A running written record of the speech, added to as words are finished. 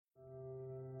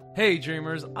Hey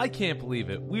Dreamers, I can't believe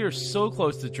it. We are so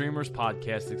close to Dreamers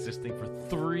Podcast existing for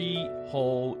 3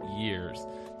 whole years.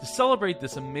 To celebrate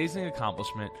this amazing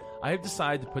accomplishment, I have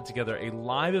decided to put together a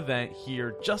live event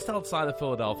here just outside of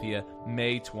Philadelphia,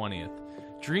 May 20th.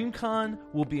 DreamCon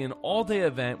will be an all-day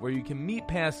event where you can meet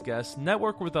past guests,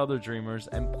 network with other Dreamers,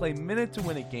 and play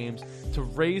minute-to-win-it games to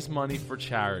raise money for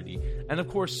charity, and of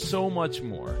course so much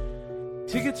more.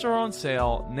 Tickets are on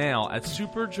sale now at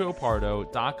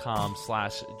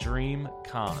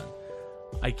superjoepardo.com/dreamcon.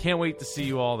 I can't wait to see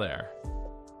you all there.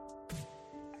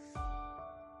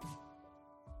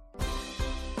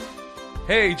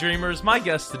 Hey Dreamers, my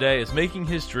guest today is making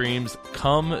his dreams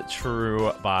come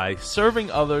true by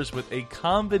serving others with a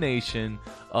combination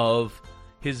of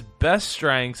his best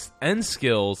strengths and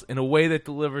skills in a way that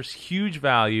delivers huge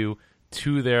value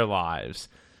to their lives.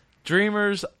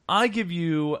 Dreamers, I give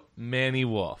you Manny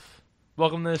Wolfe.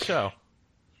 Welcome to the show.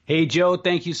 Hey, Joe,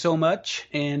 thank you so much.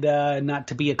 And not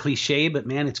to be a cliche, but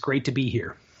man, it's great to be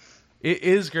here. It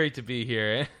is great to be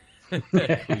here.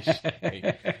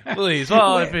 Cliche. Please,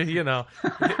 well, if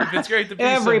it's great to be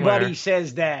everybody somewhere,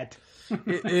 says that.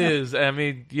 It is. I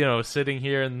mean, sitting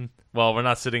here and we're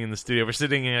not sitting in the studio. We're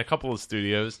sitting in a couple of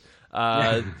studios,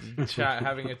 having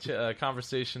a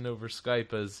conversation over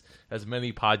Skype, as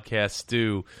many podcasts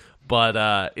do.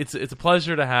 But it's a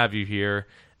pleasure to have you here.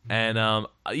 And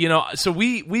so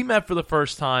we met for the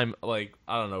first time,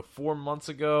 4 months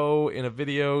ago in a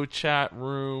video chat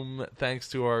room, thanks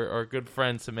to our good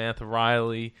friend Samantha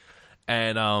Riley,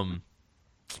 and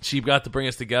she got to bring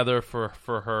us together for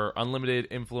her Unlimited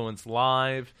Influence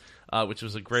Live, which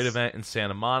was a great event in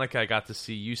Santa Monica. I got to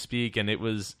see you speak, and it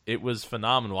was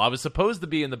phenomenal. I was supposed to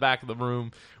be in the back of the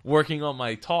room working on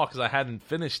my talk because I hadn't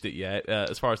finished it yet,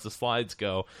 as far as the slides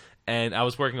go. And I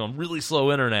was working on really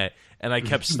slow internet, and I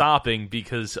kept stopping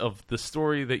because of the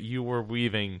story that you were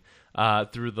weaving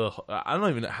through the. I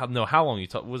don't even know how long you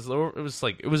talked. It was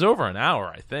over an hour,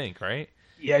 I think, right?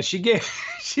 Yeah, she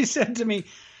said to me,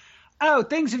 "Oh,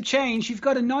 things have changed. You've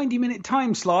got a 90-minute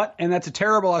time slot," and that's a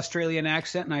terrible Australian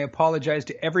accent, and I apologize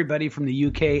to everybody from the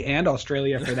UK and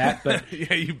Australia for that. But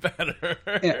yeah, you better.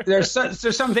 Yeah, there's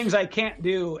some things I can't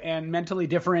do, and mentally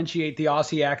differentiate the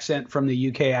Aussie accent from the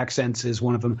UK accents is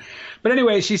one of them. But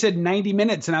anyway, she said 90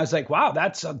 minutes, and I was like, "Wow,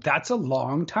 that's a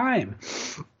long time."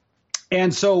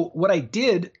 And so what I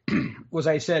did was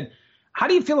I said, "How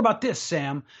do you feel about this,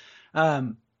 Sam?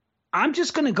 I'm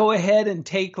just going to go ahead and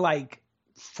take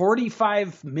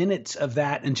 45 minutes of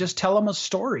that and just tell them a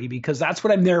story, because that's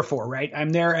what I'm there for, right? I'm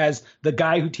there as the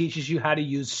guy who teaches you how to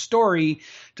use story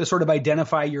to sort of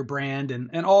identify your brand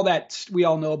and all that. We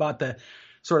all know about the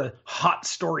sort of hot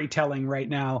storytelling right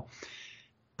now.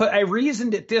 But I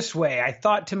reasoned it this way. I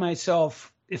thought to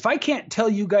myself, if I can't tell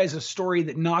you guys a story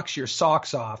that knocks your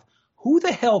socks off, who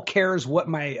the hell cares what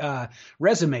my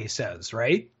resume says,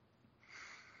 right?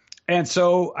 And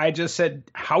so I just said,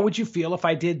 how would you feel if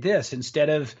I did this instead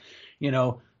of,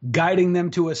 guiding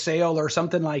them to a sale or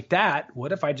something like that?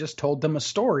 What if I just told them a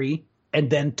story and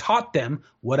then taught them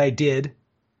what I did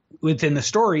within the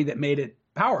story that made it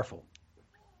powerful?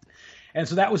 And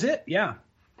so that was it. Yeah.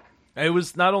 It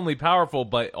was not only powerful,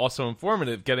 but also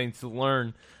informative, getting to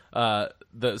learn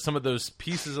some of those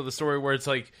pieces of the story where it's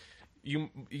like,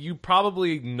 you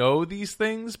probably know these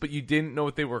things, but you didn't know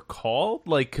what they were called.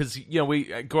 Because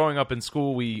we growing up in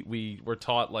school, we were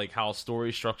taught how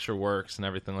story structure works and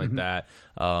everything like that.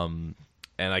 And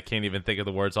I can't even think of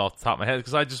the words off the top of my head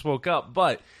because I just woke up.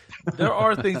 But there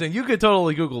are things, and you could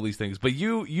totally Google these things. But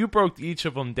you broke each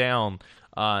of them down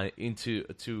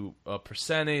into a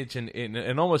percentage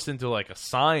and almost into a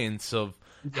science of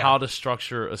how to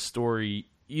structure a story,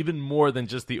 even more than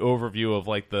just the overview of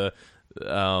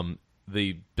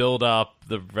the build up,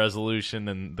 the resolution,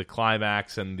 and the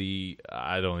climax, and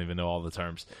I don't even know all the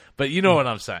terms, but you know what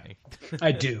I'm saying.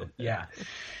 I do. Yeah.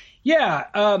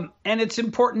 Yeah. And it's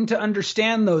important to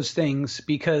understand those things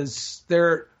because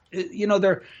there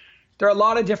are a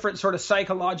lot of different sort of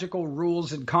psychological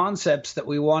rules and concepts that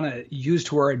we want to use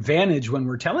to our advantage when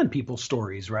we're telling people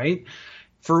stories, right?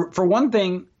 For one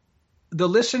thing, the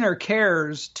listener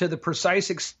cares to the precise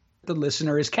extent the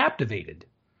listener is captivated.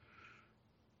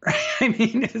 I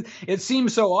mean, it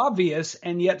seems so obvious,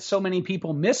 and yet so many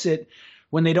people miss it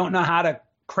when they don't know how to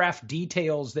craft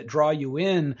details that draw you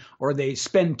in, or they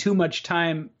spend too much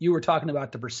time. You were talking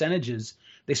about the percentages.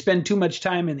 They spend too much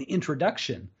time in the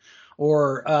introduction,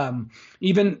 or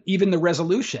even the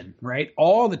resolution, right?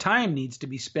 All the time needs to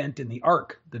be spent in the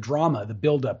arc, the drama, the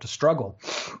buildup, the struggle.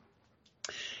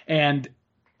 And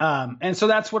so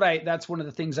that's one of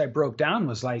the things I broke down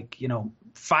was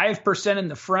 5% in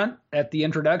the front at the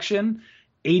introduction,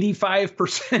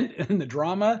 85% in the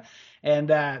drama and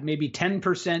maybe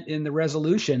 10% in the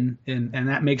resolution. And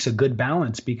that makes a good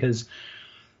balance because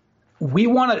we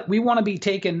want to be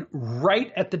taken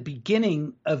right at the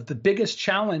beginning of the biggest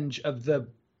challenge of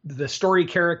the story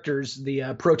character's,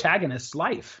 the protagonist's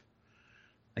life.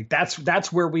 Like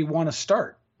that's where we want to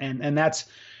start. And that's,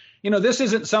 this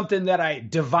isn't something that I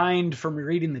divined from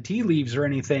reading the tea leaves or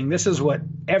anything. This is what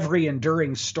every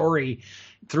enduring story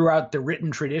throughout the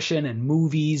written tradition and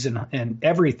movies and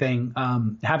everything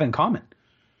have in common.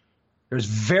 There's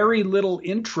very little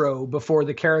intro before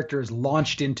the character is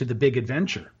launched into the big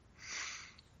adventure.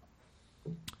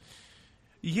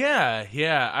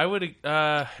 Yeah, I would.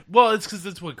 Well, it's because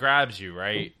it's what grabs you,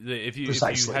 right? If you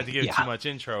had to give too much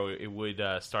intro, it would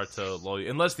start to lull you.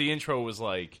 Unless the intro was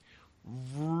like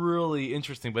really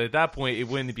interesting, but at that point, it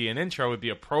wouldn't be an intro; it would be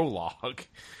a prologue.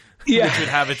 Yeah, which would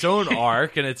have its own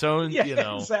arc and its own,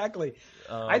 exactly.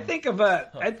 I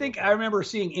remember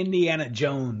seeing Indiana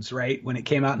Jones, right, when it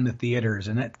came out in the theaters,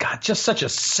 and it got just such a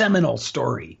seminal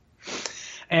story.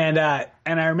 And I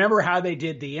remember how they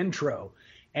did the intro,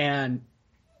 and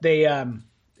the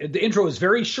intro was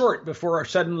very short before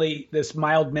suddenly this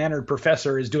mild-mannered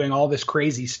professor is doing all this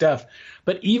crazy stuff.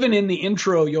 But even in the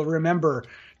intro, you'll remember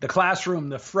the classroom,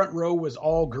 the front row was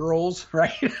all girls,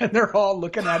 right? And they're all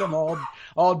looking at him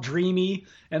all dreamy.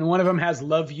 And one of them has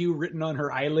 "love you" written on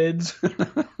her eyelids.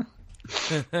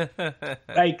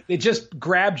 Like it just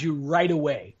grabbed you right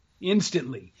away,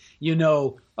 instantly.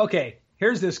 Okay,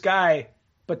 here's this guy,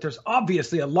 but there's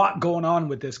obviously a lot going on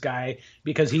with this guy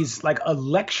because he's like a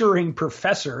lecturing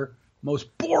professor,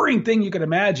 most boring thing you could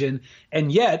imagine.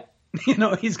 And yet,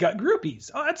 he's got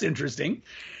groupies. Oh, that's interesting.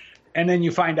 And then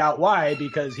you find out why,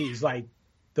 because he's like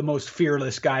the most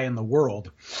fearless guy in the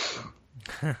world.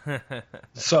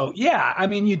 So, yeah, I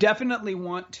mean, you definitely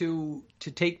want to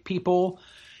take people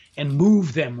and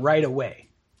move them right away.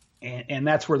 And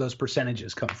that's where those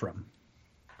percentages come from.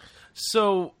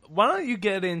 So why don't you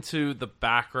get into the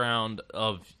background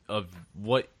of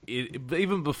what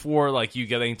even before like you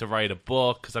getting to write a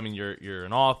book? Because I mean you're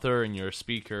an author and you're a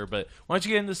speaker, but why don't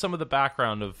you get into some of the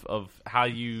background of how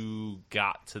you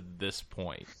got to this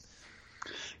point?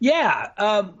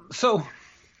 Yeah. So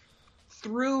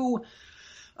through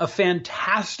a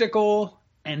fantastical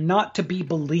and not to be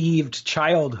believed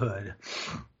childhood,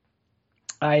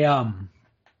 I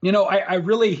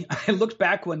looked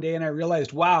back one day and I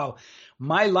realized, wow,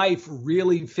 my life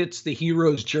really fits the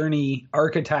hero's journey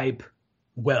archetype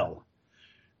well.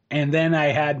 And then I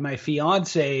had my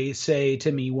fiance say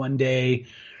to me one day,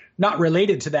 not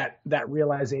related to that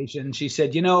realization, she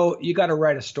said, you got to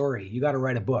write a story. You got to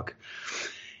write a book.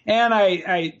 And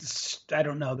I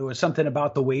don't know, there was something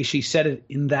about the way she said it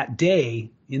in that day,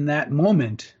 in that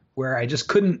moment, where I just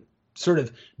couldn't sort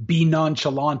of be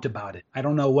nonchalant about it. I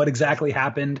don't know what exactly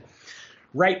happened.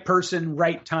 Right person,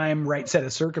 right time, right set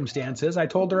of circumstances. I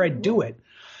told her I'd do it.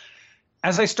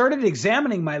 As I started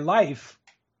examining my life,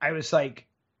 I was like,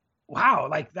 wow,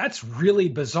 like that's really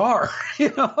bizarre.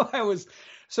 I was,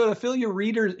 so to fill your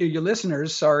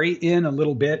listeners, in a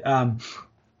little bit.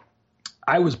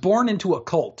 I was born into a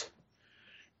cult,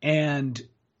 and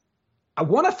I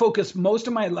want to focus most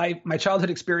of my life, my childhood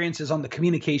experiences, on the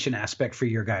communication aspect for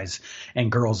your guys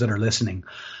and girls that are listening.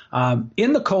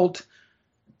 In the cult,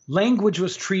 language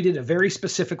was treated a very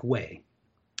specific way.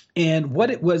 And what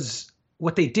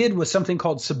they did was something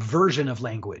called subversion of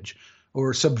language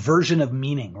or subversion of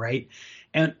meaning, right?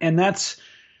 And that's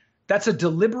a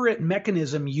deliberate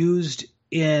mechanism used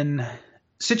in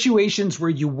situations where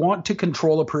you want to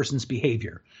control a person's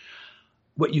behavior.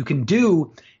 What you can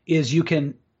do is you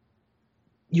can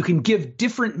give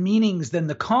different meanings than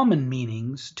the common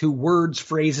meanings to words,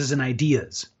 phrases, and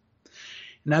ideas.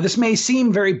 Now, this may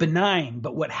seem very benign,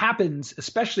 but what happens,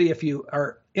 especially if you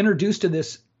are introduced to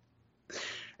this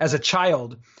as a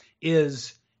child,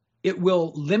 is it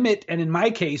will limit, and in my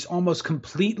case, almost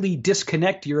completely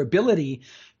disconnect your ability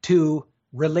to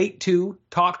relate to,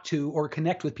 talk to, or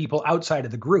connect with people outside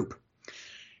of the group.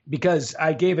 Because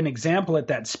I gave an example at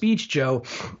that speech, Joe.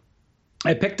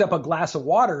 I picked up a glass of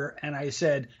water and I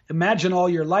said, imagine all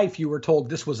your life you were told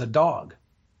this was a dog,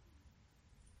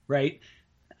 right?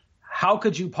 How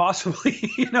could you possibly,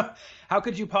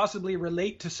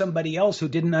 relate to somebody else who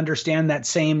didn't understand that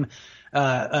same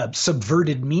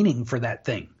subverted meaning for that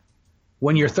thing?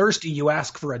 When you're thirsty, you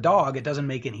ask for a dog. It doesn't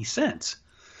make any sense.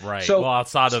 Right. So, well,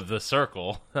 outside of the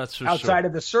circle, that's for outside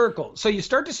of the circle. So you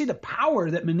start to see the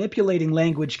power that manipulating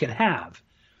language can have.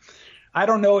 I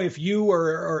don't know if you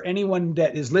or anyone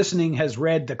that is listening has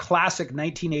read the classic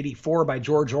 1984 by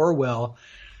George Orwell,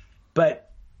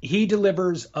 but he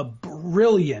delivers a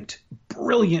brilliant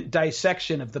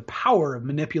dissection of the power of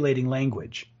manipulating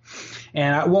language.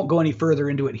 And I won't go any further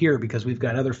into it here because we've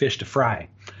got other fish to fry.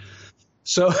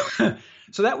 So,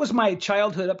 so that was my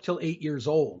childhood up till 8 years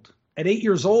old. At 8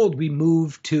 years old, we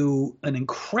moved to an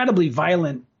incredibly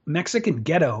violent Mexican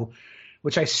ghetto,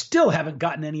 which I still haven't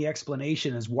gotten any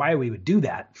explanation as why we would do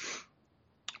that,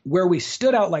 where we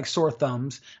stood out like sore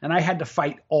thumbs, and I had to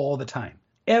fight all the time,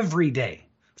 every day,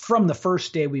 from the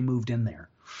first day we moved in there.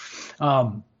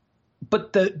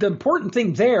 But the important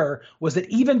thing there was that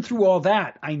even through all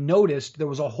that, I noticed there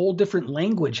was a whole different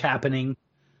language happening,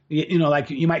 like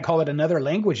you might call it another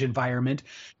language environment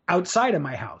outside of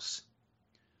my house.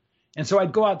 And so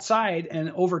I'd go outside,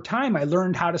 and over time I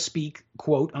learned how to speak,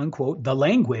 quote unquote, the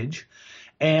language.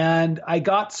 And I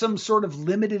got some sort of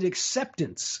limited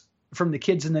acceptance from the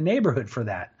kids in the neighborhood for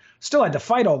that. Still had to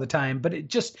fight all the time, but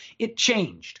it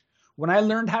changed. When I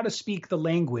learned how to speak the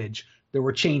language, there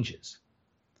were changes.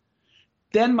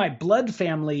 Then my blood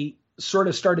family sort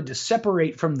of started to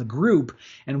separate from the group,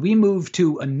 and we moved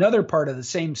to another part of the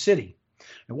same city.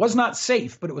 It was not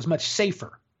safe, but it was much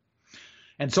safer.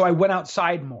 And so I went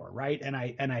outside more, right? And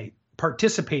I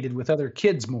participated with other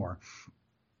kids more.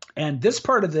 And this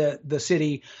part of the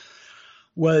city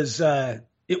was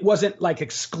it wasn't like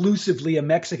exclusively a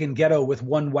Mexican ghetto with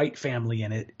one white family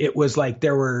in it. It was like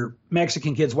there were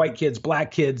Mexican kids, white kids,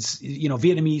 black kids,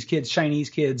 Vietnamese kids, Chinese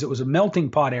kids. It was a melting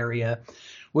pot area,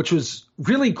 which was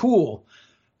really cool.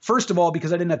 First of all,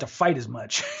 because I didn't have to fight as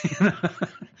much.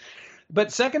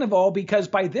 But second of all, because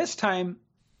by this time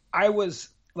I was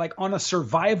like on a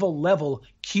survival level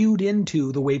cued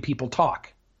into the way people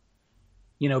talk.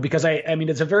 Because I mean,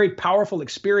 it's a very powerful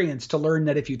experience to learn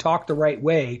that if you talk the right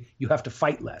way, you have to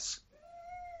fight less.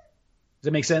 Does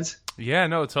that make sense? Yeah,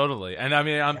 no, totally. And I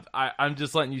mean, I'm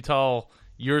just letting you tell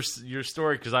your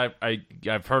story because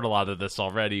I've heard a lot of this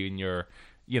already in your,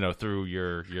 through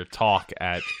your talk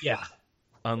at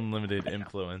Unlimited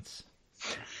Influence.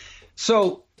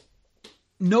 So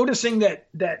noticing that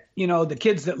the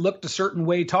kids that looked a certain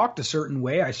way talked a certain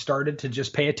way, I started to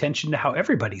just pay attention to how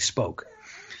everybody spoke.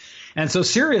 And so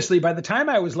seriously, by the time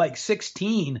I was like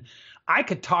 16, I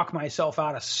could talk myself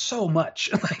out of so much.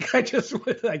 Like I just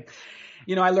was like,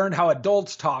 I learned how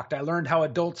adults talked. I learned how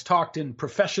adults talked in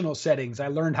professional settings. I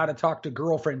learned how to talk to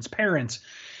girlfriends' parents.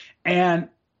 And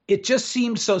it just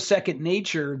seemed so second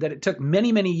nature that it took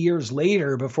many, many years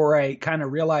later before I kind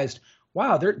of realized,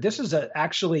 wow, this is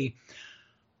actually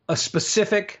a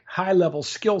specific high-level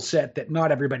skill set that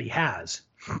not everybody has.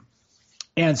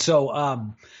 And so,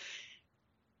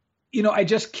 I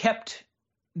just kept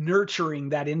nurturing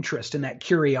that interest and that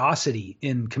curiosity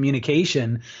in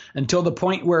communication until the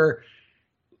point where,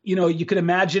 you could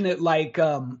imagine it like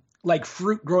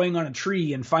fruit growing on a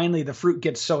tree, and finally the fruit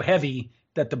gets so heavy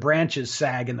that the branches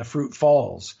sag and the fruit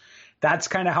falls. That's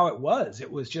kind of how it was.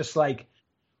 It was just like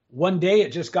one day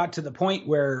it just got to the point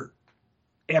where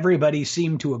everybody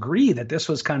seemed to agree that this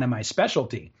was kind of my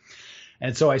specialty.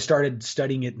 And so I started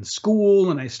studying it in school,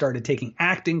 and I started taking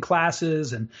acting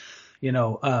classes, and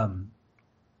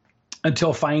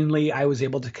until finally I was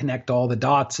able to connect all the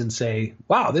dots and say,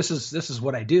 wow, this is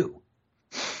what I do.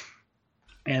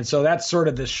 And so that's sort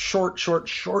of the short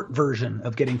version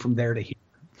of getting from there to here.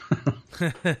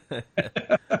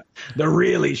 The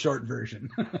really short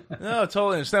version. No,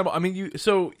 totally understandable. I mean,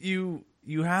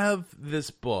 you have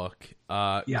this book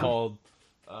called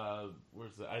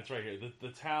where's that? It's right here. The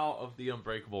Tao of the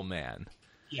Unbreakable Man.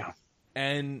 Yeah.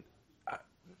 And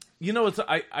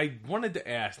I wanted to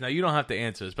ask. Now you don't have to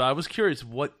answer this, but I was curious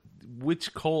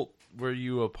which cult were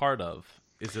you a part of?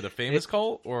 Is it a famous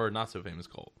cult or not so famous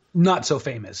cult? Not so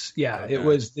famous. Yeah, okay. It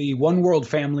was the One World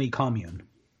Family Commune.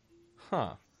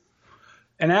 Huh.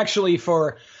 And actually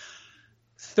for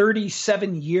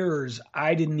 37 years,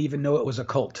 I didn't even know it was a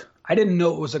cult. I didn't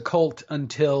know it was a cult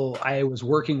until I was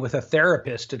working with a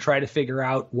therapist to try to figure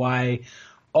out why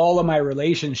all of my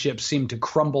relationships seemed to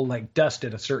crumble like dust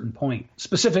at a certain point,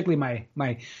 specifically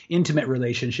my intimate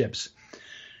relationships.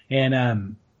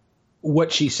 And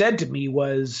what she said to me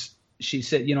was, she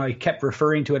said, I kept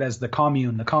referring to it as the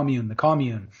commune,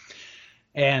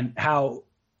 and how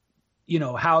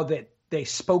that they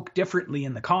spoke differently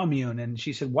in the commune. And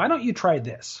she said, why don't you try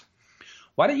this?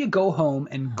 Why don't you go home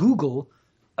and Google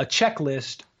a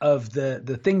checklist of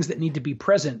the things that need to be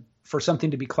present for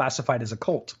something to be classified as a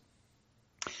cult?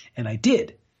 And I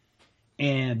did.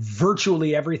 And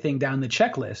virtually everything down the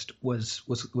checklist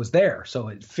was there. So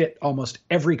it fit almost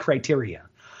every criteria.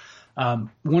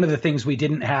 One of the things we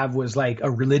didn't have was like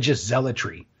a religious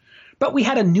zealotry, but we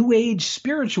had a new age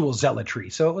spiritual zealotry.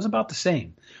 So it was about the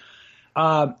same.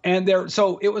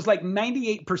 So it was like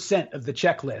 98% of the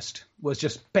checklist was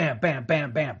just bam, bam,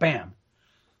 bam, bam, bam.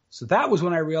 So that was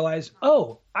when I realized,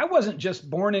 oh, I wasn't just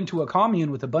born into a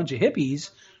commune with a bunch of hippies.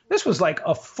 This was like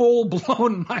a full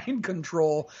blown mind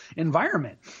control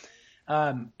environment.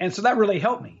 And so that really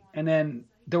helped me. And then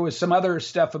there was some other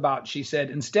stuff about, she said,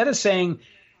 instead of saying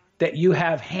that you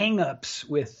have hangups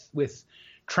with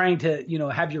trying to,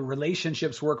 have your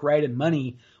relationships work right and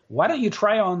money, why don't you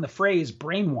try on the phrase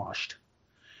brainwashed?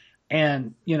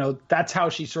 And, that's how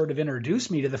she sort of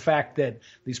introduced me to the fact that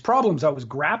these problems I was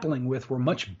grappling with were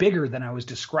much bigger than I was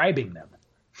describing them.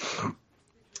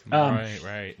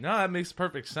 Right. No, that makes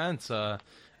perfect sense.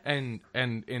 And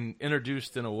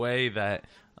introduced in a way that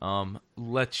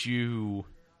lets you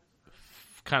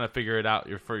kind of figure it out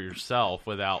for yourself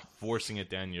without forcing it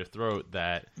down your throat.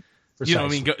 That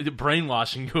Precisely.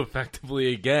 brainwashing you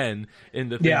effectively again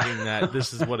into thinking that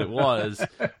this is what it was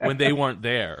when they weren't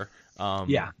there.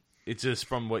 It's just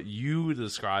from what you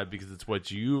describe because it's what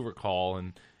you recall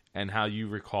and how you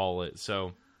recall it.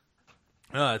 So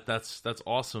that's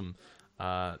awesome.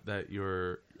 That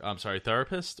you're, I'm sorry,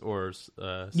 therapist or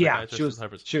she was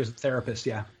therapist. She was a therapist.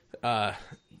 Yeah,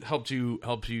 helped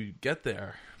you get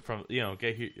there from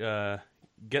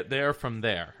get there from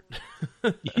there.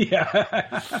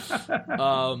 Yeah.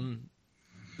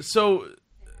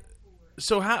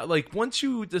 So how, like, once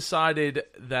you decided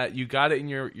that you got it in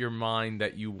your mind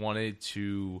that you wanted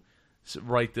to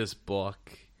write this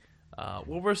book,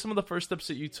 what were some of the first steps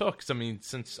that you took? 'Cause, I mean,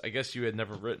 since I guess you had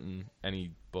never written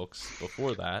any books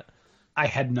before that. I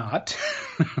had not.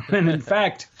 And in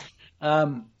fact,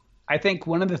 I think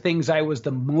one of the things I was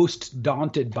the most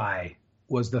daunted by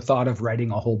was the thought of writing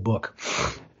a whole book.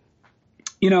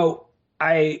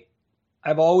 I've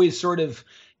always sort of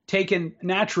taken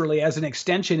naturally as an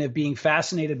extension of being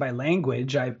fascinated by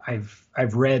language.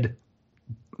 I've read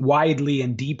widely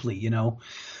and deeply,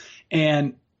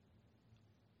 and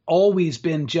always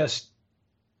been just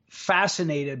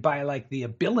fascinated by like the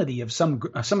ability of some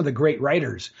of the great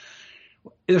writers.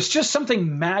 There's just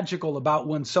something magical about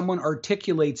when someone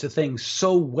articulates a thing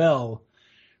so well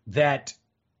that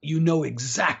you know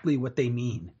exactly what they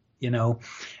mean, and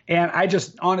I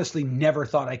just honestly never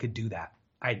thought I could do that.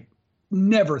 I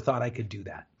never thought I could do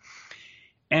that.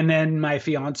 And then my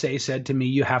fiance said to me,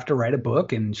 you have to write a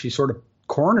book. And she sort of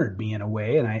cornered me in a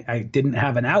way. And I didn't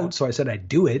have an out. So I said, I'd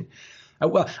do it. I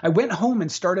went home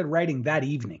and started writing that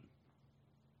evening.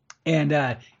 And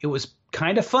it was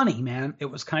kind of funny, man. It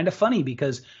was kind of funny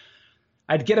because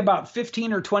I'd get about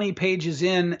 15 or 20 pages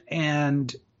in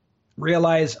and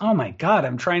realize, oh my God,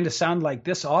 I'm trying to sound like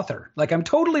this author. Like I'm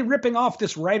totally ripping off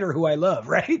this writer who I love,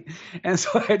 right? And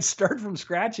so I'd start from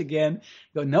scratch again,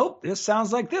 go, nope, this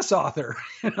sounds like this author.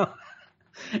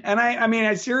 And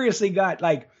I seriously got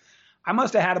I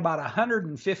must have had about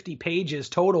 150 pages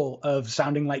total of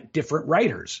sounding like different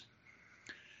writers.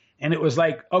 And it was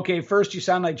like, okay, first you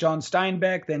sound like John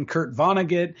Steinbeck, then Kurt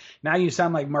Vonnegut. Now you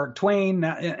sound like Mark Twain,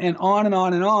 and on and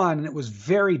on and on. And it was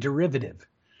very derivative.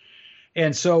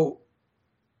 And so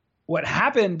what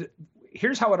happened,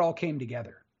 here's how it all came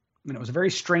together. And it was a very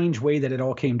strange way that it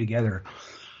all came together.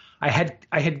 I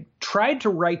had tried to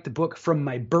write the book from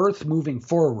my birth moving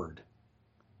forward,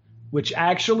 which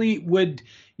actually would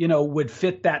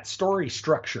fit that story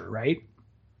structure, right?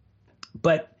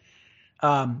 But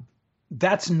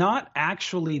that's not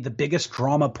actually the biggest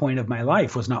drama point of my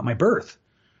life, was not my birth.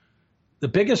 The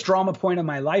biggest drama point of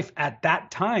my life at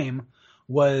that time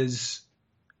was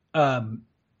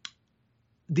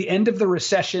the end of the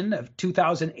recession of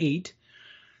 2008.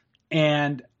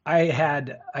 And I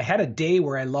had a day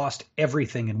where I lost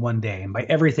everything in one day. And by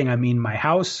everything, I mean my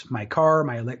house, my car,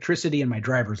 my electricity, and my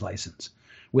driver's license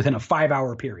within a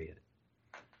 5-hour period.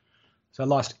 So I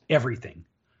lost everything,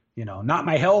 not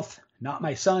my health, not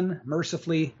my son,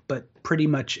 mercifully, but pretty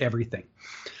much everything.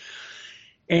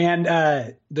 And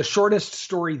the shortest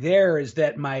story there is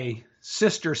that my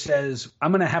sister says,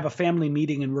 I'm going to have a family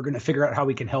meeting and we're going to figure out how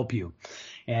we can help you.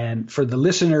 And for the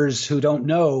listeners who don't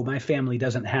know, my family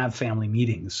doesn't have family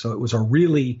meetings. So it was a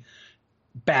really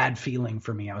bad feeling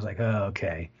for me. I was like, oh,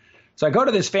 okay. So I go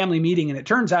to this family meeting and it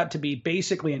turns out to be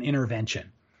basically an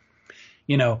intervention,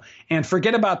 and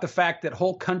forget about the fact that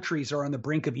whole countries are on the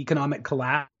brink of economic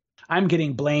collapse. I'm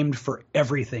getting blamed for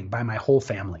everything by my whole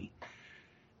family.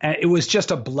 And it was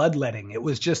just a bloodletting. It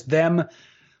was just them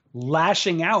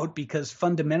lashing out because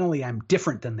fundamentally I'm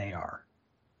different than they are.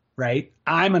 Right?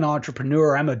 I'm an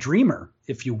entrepreneur. I'm a dreamer,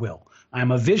 if you will.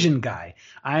 I'm a vision guy.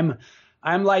 I'm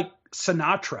like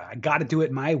Sinatra. I got to do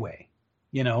it my way,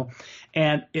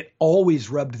 and it always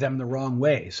rubbed them the wrong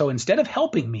way. So instead of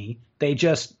helping me, they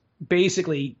just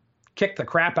basically kicked the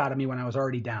crap out of me when I was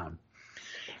already down.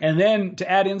 And then to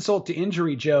add insult to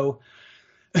injury, Joe,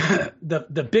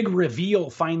 the big reveal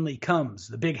finally comes.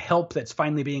 The big help that's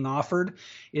finally being offered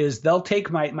is they'll take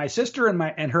my sister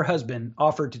and her husband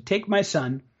offered to take my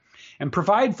son and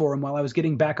provide for him while I was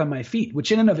getting back on my feet,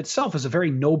 which in and of itself is a very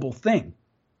noble thing.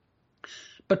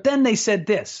 But then they said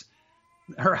this.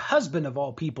 Her husband, of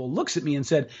all people, looks at me and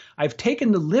said, I've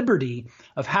taken the liberty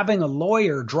of having a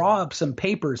lawyer draw up some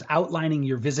papers outlining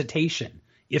your visitation,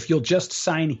 if you'll just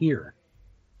sign here.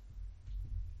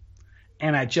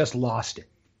 And I just lost it.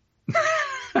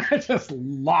 I just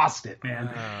lost it, man.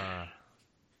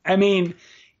 I mean,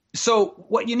 so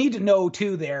what you need to know,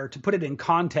 too, there, to put it in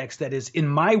context, that is, in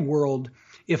my world,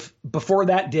 if before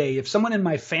that day, if someone in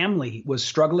my family was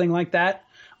struggling like that,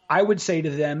 I would say to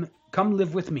them, come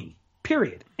live with me.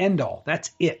 Period. End all. That's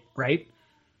it, right?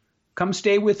 Come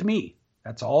stay with me.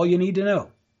 That's all you need to know.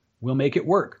 We'll make it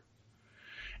work.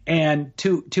 And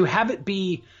to have it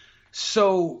be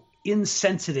so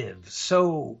insensitive,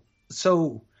 so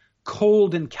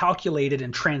cold and calculated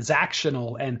and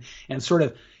transactional and sort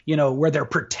of, where they're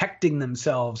protecting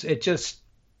themselves,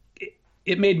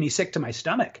 it made me sick to my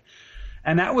stomach.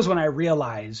 And that was when I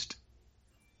realized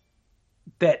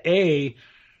that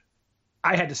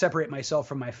I had to separate myself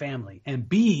from my family, and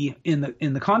B, in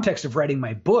the context of writing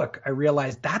my book, I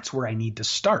realized that's where I need to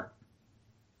start.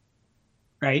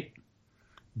 Right?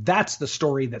 That's the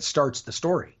story that starts the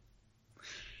story.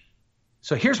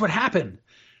 So here's what happened.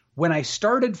 When I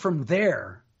started from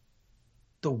there,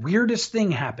 the weirdest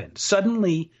thing happened.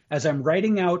 Suddenly, as I'm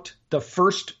writing out the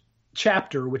first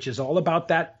chapter, which is all about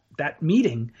that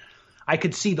meeting, I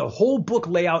could see the whole book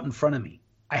lay out in front of me.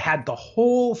 I had the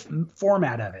whole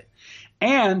format of it.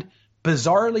 And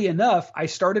bizarrely enough, I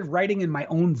started writing in my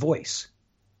own voice.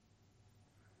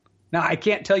 Now, I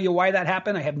can't tell you why that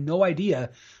happened. I have no idea.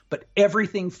 But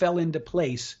everything fell into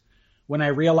place when I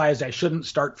realized I shouldn't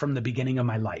start from the beginning of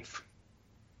my life.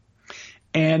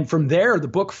 And from there, the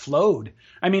book flowed.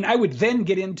 I mean, I would then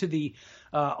get into the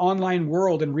online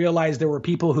world and realize there were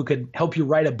people who could help you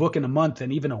write a book in a month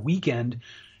and even a weekend.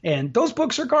 And those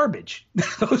books are garbage.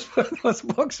 those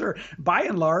books are, by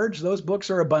and large, those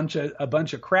books are a bunch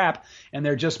of crap, and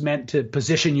they're just meant to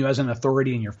position you as an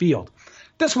authority in your field.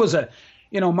 This was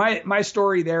my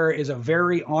story there is a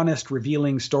very honest,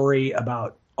 revealing story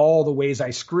about all the ways I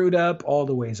screwed up, all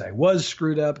the ways I was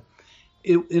screwed up.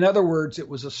 In other words, it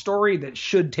was a story that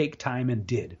should take time and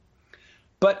did.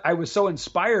 But I was so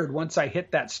inspired once I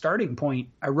hit that starting point,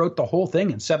 I wrote the whole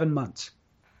thing in 7 months.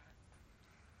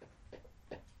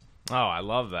 Oh, I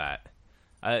love that.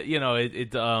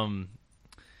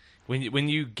 When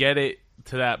you get it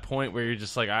to that point where you're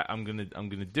just like, I'm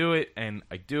gonna do it, and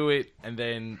I do it, and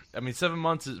then 7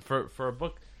 months is, for a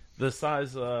book the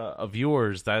size of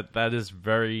yours, that is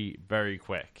very, very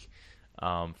quick.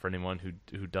 For anyone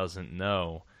who doesn't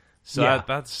know, so yeah.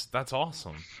 that's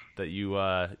awesome that you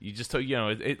just told,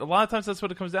 a lot of times that's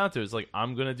what it comes down to. It's like,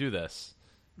 I'm gonna do this.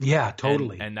 Yeah,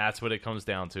 totally. And that's what it comes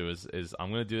down to is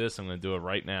I'm going to do this. I'm going to do it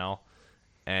right now,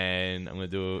 and I'm going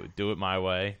to do it my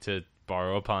way, to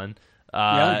borrow a pun.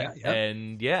 Yeah.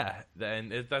 And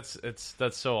that's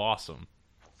so awesome.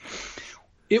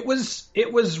 It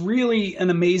was really an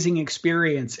amazing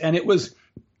experience, and it was,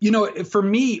 for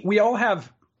me, we all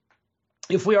have,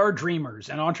 if we are dreamers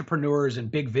and entrepreneurs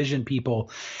and big vision people,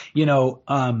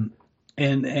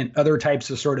 and other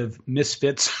types of sort of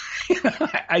misfits,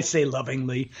 I say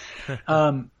lovingly.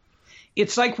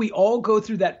 It's like we all go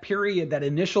through that period, that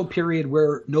initial period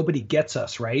where nobody gets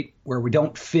us, right? Where we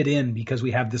don't fit in because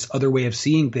we have this other way of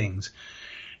seeing things.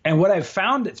 And what I've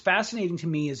found that's fascinating to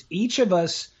me is each of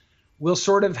us will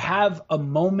sort of have a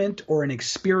moment or an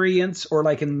experience, or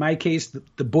like in my case,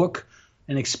 the book,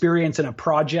 an experience and a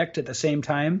project at the same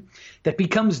time that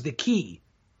becomes the key,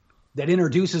 that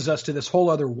introduces us to this whole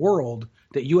other world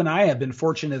that you and I have been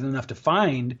fortunate enough to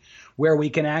find, where we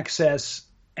can access,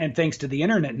 and thanks to the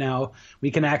internet now,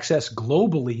 we can access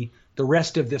globally the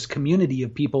rest of this community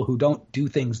of people who don't do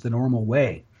things the normal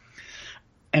way.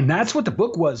 And that's what the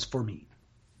book was for me.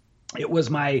 It was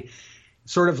my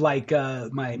sort of like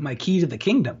my key to the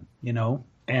kingdom,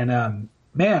 and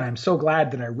man, I'm so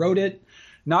glad that I wrote it,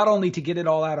 not only to get it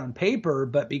all out on paper,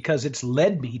 but because it's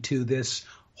led me to this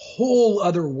whole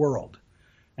other world.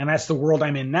 And that's the world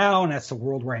I'm in now, and that's the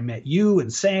world where I met you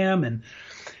and Sam, and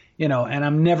and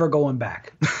I'm never going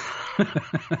back.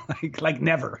 like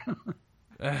never.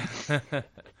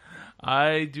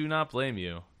 I do not blame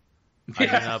you. I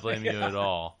do not blame you at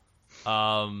all.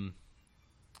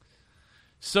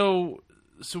 So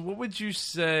what would you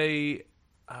say?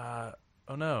 Oh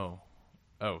no.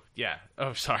 Oh yeah.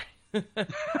 Oh, sorry.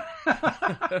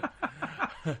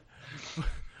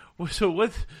 So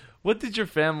what did your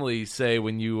family say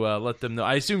when you let them know?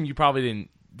 I assume you probably didn't.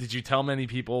 Did you tell many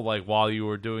people like while you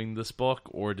were doing this book,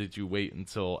 or did you wait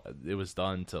until it was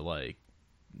done to like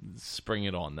spring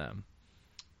it on them?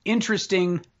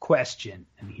 Interesting question,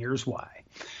 and here's why.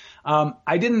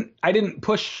 I didn't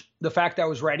push the fact that I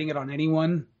was writing it on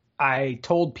anyone. I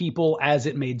told people as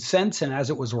it made sense and as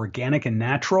it was organic and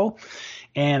natural.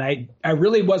 And I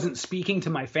really wasn't speaking to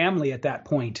my family at that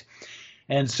point.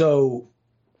 And so,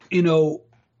 you know,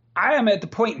 I am at the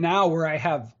point now where I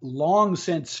have long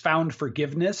since found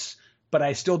forgiveness, but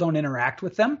I still don't interact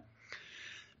with them.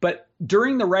 But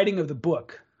during the writing of the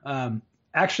book,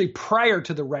 actually prior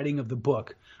to the writing of the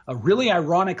book, a really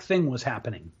ironic thing was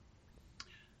happening.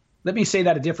 Let me say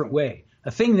that a different way.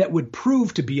 A thing that would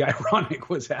prove to be ironic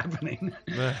was happening.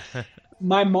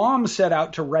 My mom set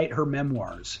out to write her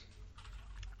memoirs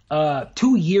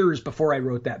 2 years before I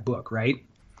wrote that book, right?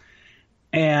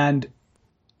 And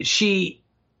she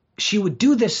would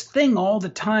do this thing all the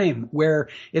time where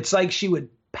it's like she would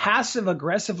passive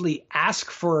aggressively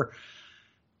ask for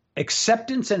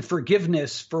acceptance and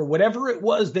forgiveness for whatever it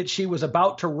was that she was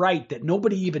about to write that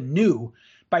nobody even knew,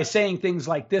 by saying things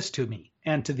like this to me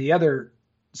and to the other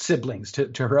siblings,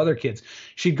 to her other kids.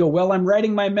 She'd go, well, I'm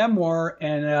writing my memoir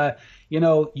and,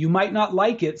 you might not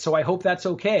like it, so I hope that's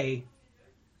okay.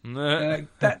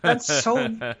 That's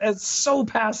so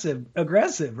passive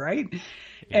aggressive, right?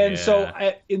 And so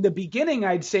in the beginning,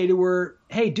 I'd say to her,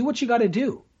 hey, do what you got to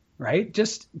do, right?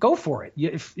 Just go for it.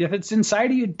 If it's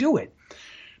inside of you, do it.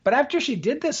 But after she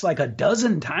did this like a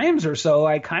dozen times or so,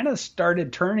 I kind of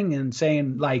started turning and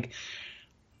saying, like,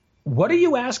 what are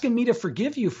you asking me to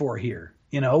forgive you for here?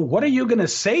 What are you going to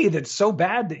say that's so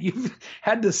bad that you've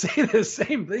had to say the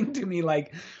same thing to me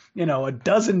like, a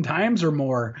dozen times or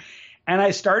more? And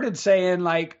I started saying,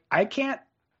 like, I can't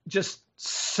just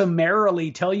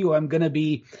summarily tell you I'm going to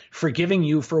be forgiving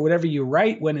you for whatever you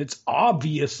write when it's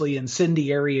obviously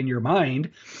incendiary in your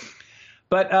mind,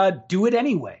 but do it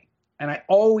anyway. And I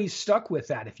always stuck with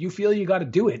that. If you feel you got to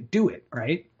do it,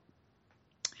 right?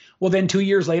 Well, then 2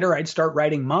 years later, I'd start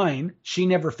writing mine. She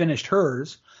never finished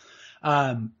hers.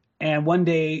 And one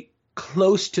day,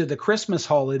 close to the Christmas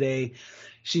holiday,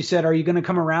 she said, are you going to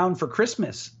come around for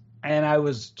Christmas? And I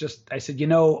said,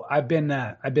 I've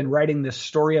been writing this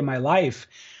story of my life,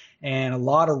 and a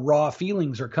lot of raw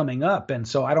feelings are coming up. And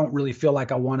so I don't really feel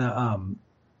like I want to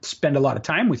spend a lot of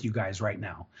time with you guys right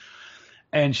now.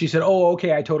 And she said, oh,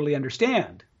 okay, I totally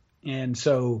understand. And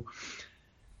so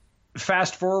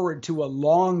fast forward to a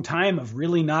long time of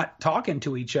really not talking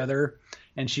to each other,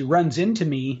 and she runs into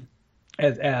me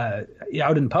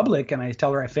out in public, and I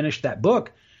tell her I finished that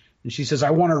book, and she says,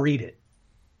 I want to read it.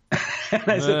 And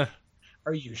I said,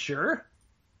 are you sure?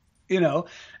 And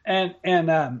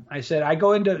I said, I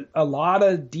go into a lot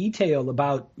of detail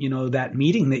about, that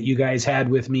meeting that you guys had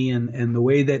with me and the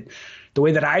way that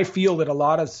I feel that a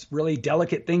lot of really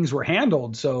delicate things were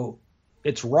handled. So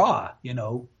it's raw,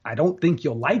 I don't think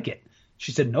you'll like it.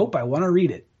 She said, nope, I want to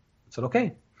read it. I said,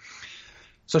 okay.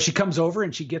 So she comes over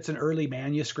and she gets an early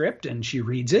manuscript and she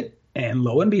reads it, and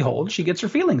lo and behold, she gets her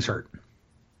feelings hurt.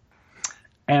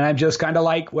 And I'm just kind of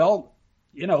like, well,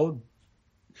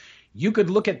 you could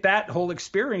look at that whole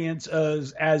experience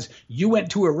as you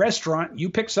went to a restaurant, you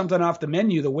picked something off the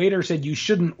menu, the waiter said you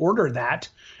shouldn't order that,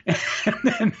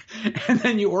 and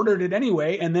then you ordered it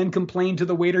anyway, and then complained to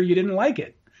the waiter you didn't like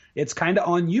it. It's kind of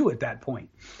on you at that point.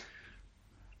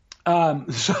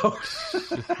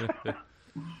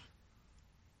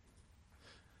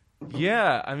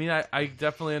 Yeah, I mean, I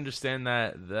definitely understand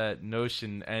that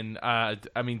notion, and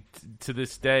to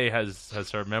this day,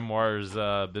 has her memoirs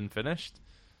been finished?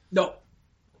 No,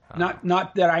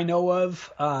 not that I know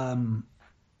of. And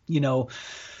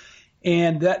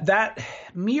that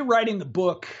me writing the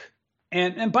book,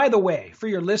 and by the way, for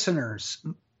your listeners,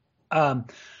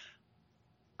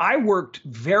 I worked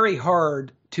very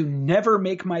hard to never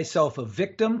make myself a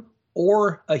victim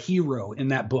or a hero in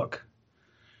that book.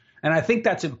 And I think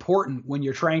that's important when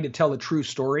you're trying to tell a true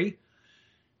story.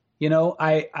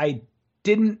 I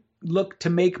didn't look to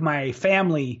make my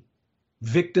family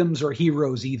victims or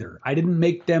heroes either. I didn't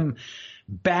make them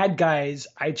bad guys.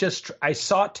 I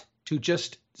sought to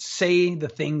just say the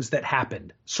things that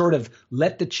happened, sort of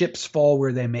let the chips fall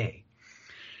where they may.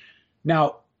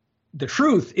 Now, the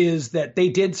truth is that they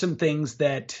did some things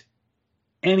that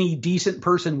any decent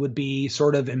person would be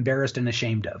sort of embarrassed and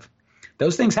ashamed of.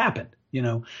 Those things happened,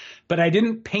 but I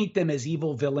didn't paint them as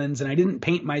evil villains, and I didn't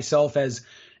paint myself as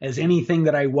anything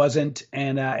that I wasn't.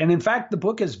 And in fact, the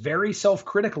book is very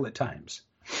self-critical at times.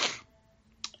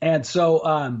 And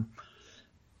so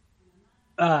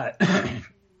uh,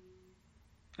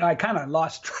 I kind of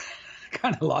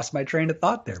lost my train of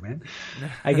thought there, man.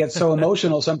 I get so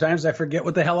emotional sometimes I forget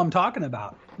what the hell I'm talking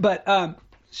about. But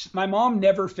my mom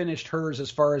never finished hers, as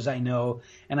far as I know.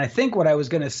 And I think what I was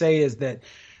going to say is that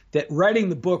writing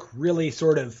the book really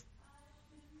sort of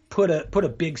put a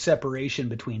big separation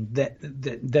between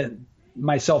that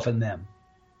myself and them.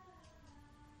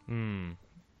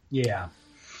 Yeah.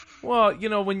 Well,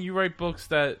 when you write books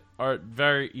that are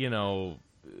very,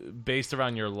 based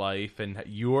around your life and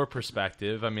your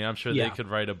perspective, I mean, I'm sure they could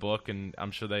write a book, and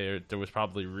I'm sure there was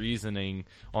probably reasoning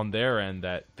on their end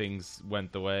that things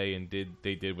went the way and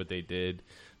they did what they did.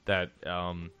 That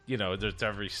there's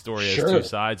every story has two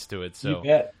sides to it. So you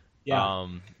bet. Yeah.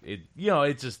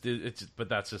 it's just but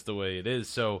that's just the way it is.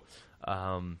 So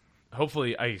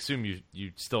hopefully, I assume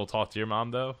you still talk to your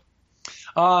mom though.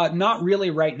 Not really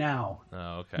right now.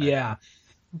 Oh, okay. Yeah,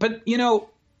 but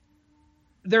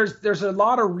there's a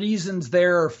lot of reasons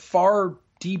there far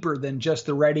deeper than just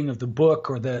the writing of the book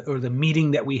or the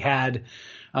meeting that we had.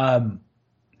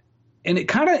 And it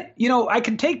kind of, I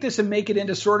can take this and make it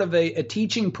into sort of a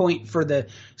teaching point for the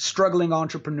struggling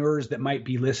entrepreneurs that might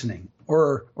be listening,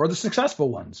 or the successful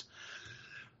ones.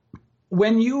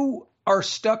 When you are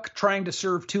stuck trying to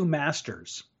serve two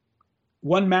masters,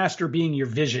 one master being your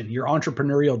vision, your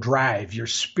entrepreneurial drive, your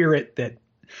spirit that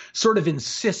sort of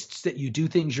insists that you do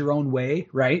things your own way,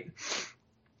 right?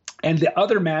 And the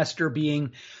other master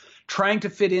being trying to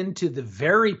fit into the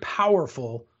very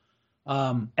powerful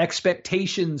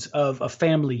expectations of a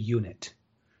family unit.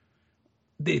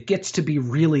 It gets to be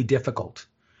really difficult.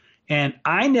 And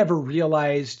I never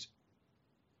realized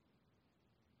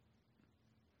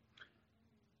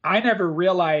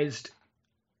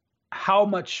how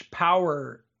much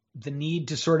power the need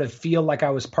to sort of feel like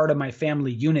I was part of my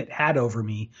family unit had over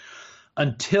me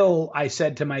until I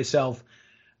said to myself,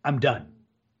 I'm done.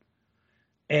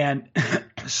 And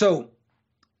so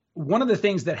one of the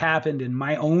things that happened in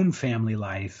my own family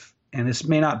life, and this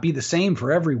may not be the same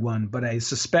for everyone, but I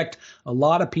suspect a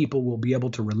lot of people will be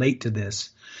able to relate to this,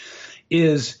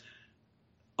 is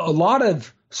a lot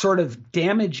of sort of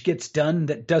damage gets done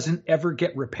that doesn't ever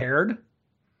get repaired.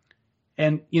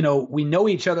 And, we know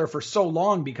each other for so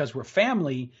long because we're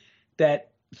family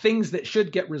that things that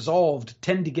should get resolved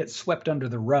tend to get swept under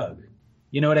the rug.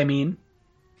 You know what I mean?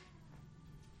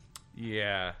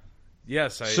 Yeah.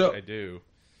 Yes, I do.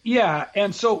 Yeah.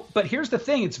 And so, but here's the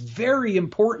thing. It's very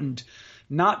important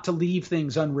not to leave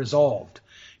things unresolved,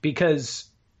 because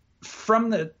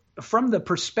from the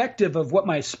perspective of what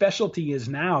my specialty is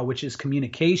now, which is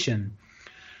communication,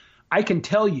 I can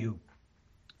tell you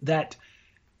that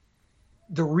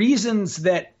the reasons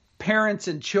that parents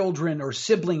and children or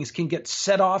siblings can get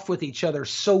set off with each other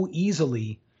so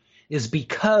easily is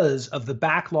because of the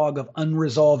backlog of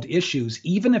unresolved issues,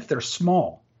 even if they're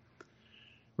small,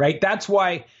 right? That's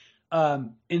why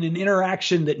in an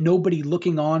interaction that nobody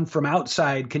looking on from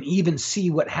outside can even see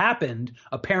what happened,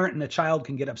 a parent and a child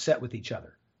can get upset with each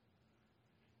other.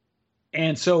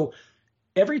 And so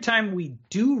every time we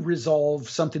do resolve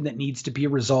something that needs to be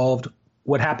resolved,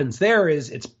 what happens there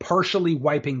is it's partially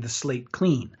wiping the slate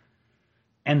clean.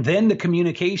 And then the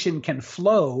communication can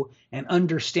flow and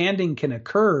understanding can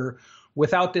occur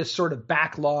without this sort of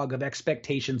backlog of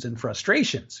expectations and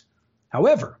frustrations.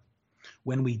 However,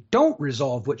 when we don't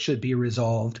resolve what should be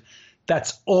resolved,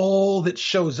 that's all that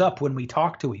shows up when we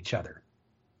talk to each other.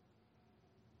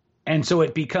 And so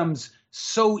it becomes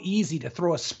so easy to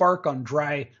throw a spark on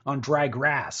dry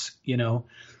grass,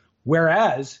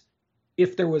 whereas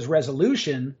if there was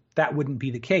resolution, that wouldn't be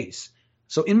the case.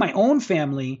 So in my own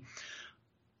family,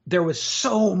 there was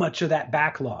so much of that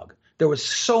backlog. There was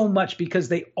so much because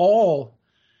they all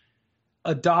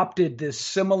adopted this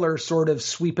similar sort of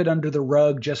sweep it under the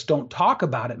rug, just don't talk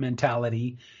about it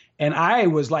mentality. And I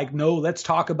was like, no, let's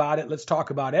talk about it. Let's talk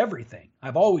about everything.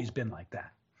 I've always been like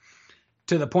that,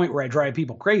 to the point where I drive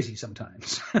people crazy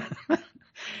sometimes.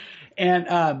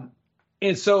 And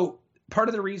so part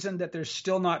of the reason that there's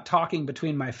still not talking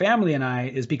between my family and I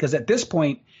is because at this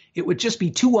point, it would just be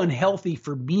too unhealthy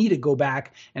for me to go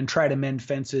back and try to mend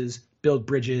fences, build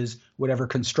bridges, whatever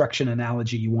construction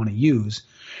analogy you want to use,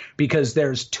 because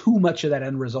there's too much of that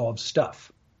unresolved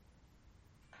stuff.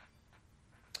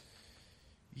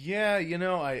 Yeah,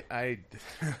 I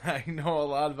I know a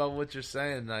lot about what you're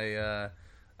saying. I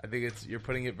think you're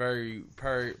putting it very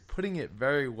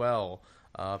well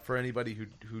for anybody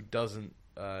who doesn't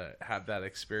have that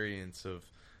experience of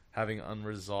having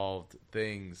unresolved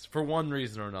things for one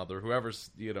reason or another, whoever's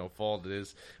fault it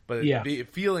is. But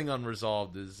feeling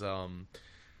unresolved is,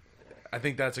 I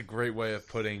think that's a great way of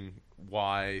putting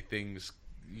why things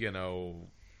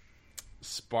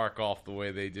spark off the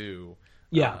way they do.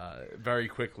 Yeah. Very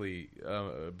quickly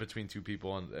between two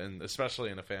people, and especially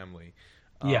in a family.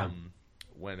 Yeah.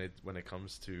 When it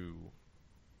comes to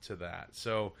that.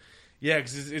 So, yeah,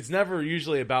 because it's never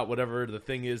usually about whatever the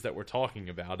thing is that we're talking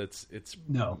about. It's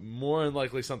No. more than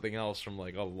likely something else from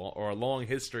like a long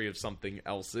history of something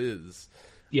else is.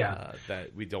 Yeah.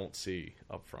 That we don't see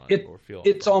up front or feel.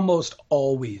 It's almost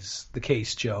always the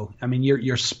case, Joe. I mean,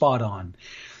 you're spot on.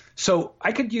 So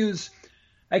I could use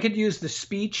the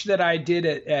speech that I did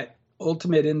at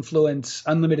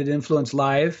Unlimited Influence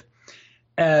Live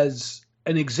as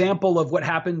an example of what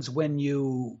happens when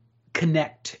you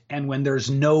connect and when there's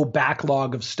no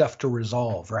backlog of stuff to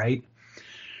resolve, right?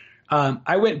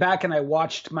 I went back and I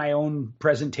watched my own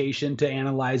presentation to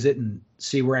analyze it and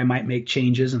see where I might make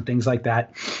changes and things like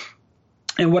that.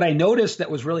 And what I noticed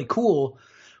that was really cool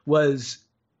was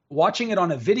watching it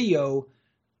on a video.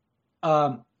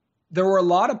 There were a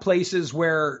lot of places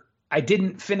where I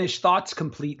didn't finish thoughts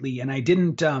completely, and I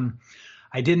didn't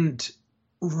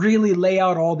really lay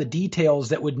out all the details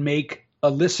that would make a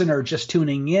listener just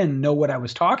tuning in know what I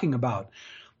was talking about.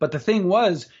 But the thing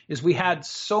is we had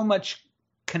so much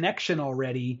connection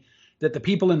already that the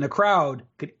people in the crowd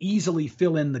could easily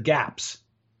fill in the gaps,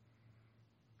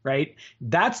 right?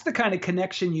 That's the kind of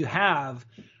connection you have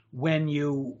when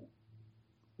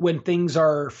things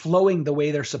are flowing the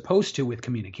way they're supposed to with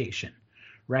communication,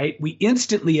 right? We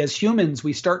instantly, as humans,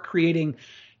 we start creating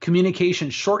communication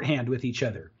shorthand with each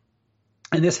other.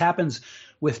 And this happens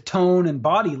with tone and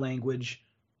body language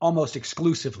almost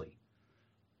exclusively,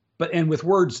 and with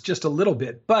words just a little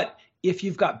bit. But if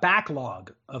you've got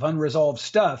backlog of unresolved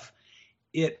stuff,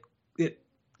 it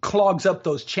clogs up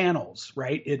those channels,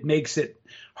 right? It makes it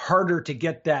harder to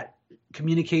get that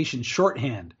communication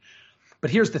shorthand.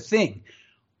 But here's the thing.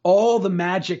 All the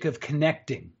magic of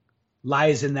connecting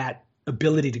lies in that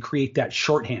ability to create that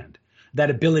shorthand, that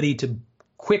ability to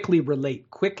quickly relate,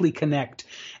 quickly connect,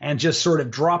 and just sort of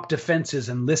drop defenses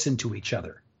and listen to each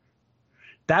other.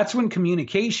 That's when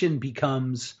communication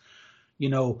becomes,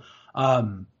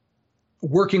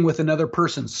 working with another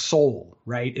person's soul,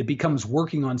 right? It becomes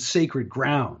working on sacred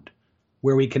ground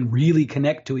where we can really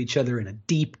connect to each other in a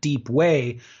deep, deep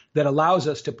way that allows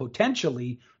us to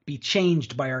potentially be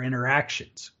changed by our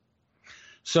interactions.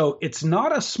 So it's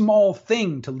not a small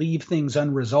thing to leave things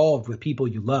unresolved with people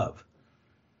you love.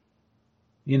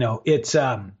 It's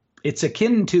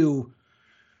akin to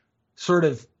sort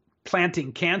of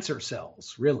planting cancer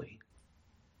cells, really.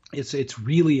 It's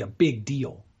really a big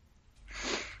deal.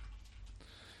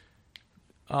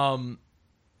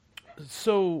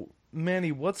 So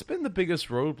Manny, what's been the biggest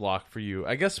roadblock for you?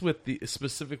 I guess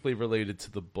specifically related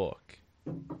to the book.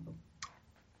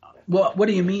 Well, what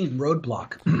do you mean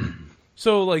roadblock?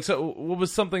 So what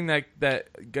was something that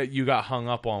you got hung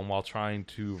up on while trying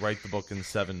to write the book in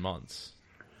 7 months?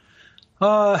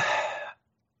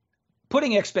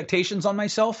 Putting expectations on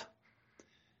myself,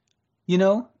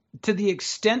 to the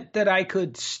extent that I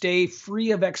could stay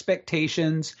free of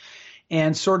expectations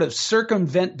and sort of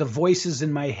circumvent the voices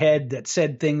in my head that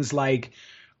said things like,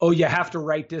 oh, you have to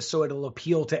write this so it'll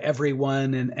appeal to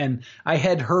everyone. And I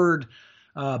had heard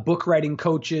book writing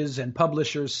coaches and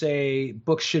publishers say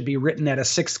books should be written at a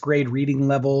 6th grade reading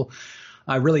level.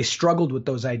 I really struggled with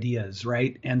those ideas,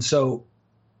 right? And so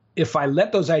if I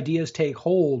let those ideas take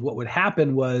hold, what would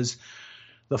happen was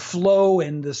the flow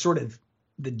and the sort of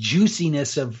the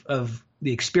juiciness of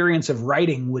the experience of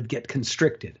writing would get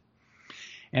constricted.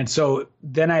 And so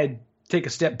then I'd take a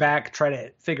step back, try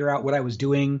to figure out what I was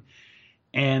doing.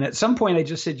 And at some point I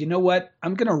just said, you know what?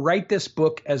 I'm going to write this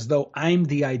book as though I'm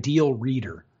the ideal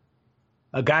reader.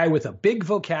 A guy with a big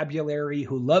vocabulary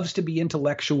who loves to be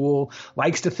intellectual,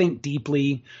 likes to think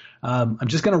deeply. I'm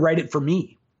just going to write it for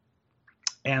me.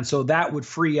 And so that would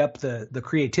free up the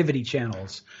creativity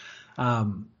channels.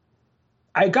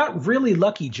 I got really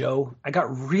lucky, Joe. I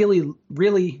got really,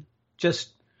 really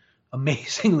just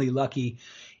amazingly lucky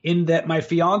in that my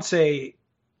fiance,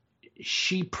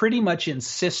 she pretty much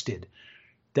insisted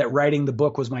that writing the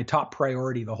book was my top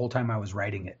priority the whole time I was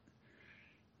writing it.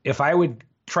 If I would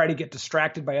try to get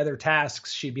distracted by other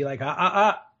tasks, she'd be like,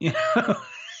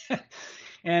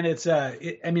 And it's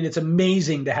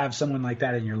amazing to have someone like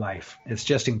that in your life. It's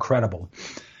just incredible.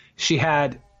 She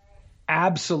had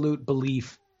absolute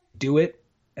belief, do it,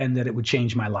 and that it would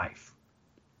change my life.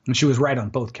 And she was right on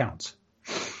both counts.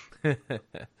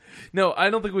 No, I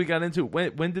don't think we got into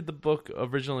it. When did the book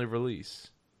originally release?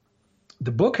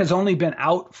 The book has only been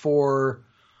out for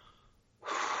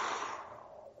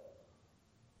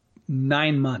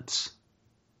 9 months.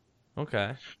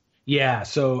 Okay. Yeah,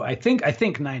 so I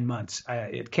think 9 months.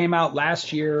 It came out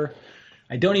last year.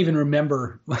 I don't even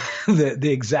remember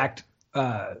the exact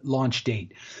launch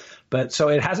date. But so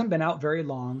it hasn't been out very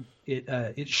long.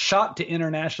 It shot to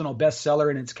international bestseller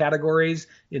in its categories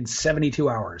in 72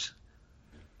 hours.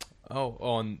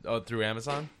 Through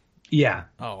Amazon? Yeah.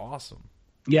 Oh, awesome.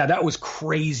 Yeah, that was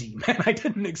crazy, man. I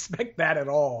didn't expect that at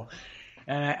all.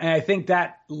 And I think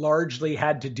that largely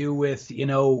had to do with,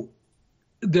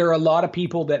 there are a lot of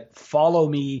people that follow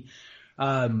me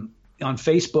on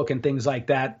Facebook and things like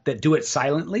that do it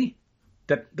silently,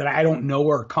 that I don't know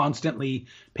are constantly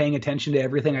paying attention to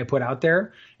everything I put out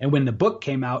there. And when the book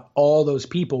came out, all those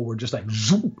people were just like,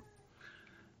 zoom.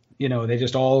 They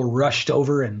just all rushed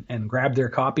over and grabbed their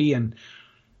copy. And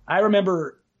I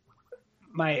remember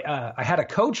I had a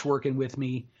coach working with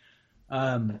me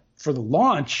for the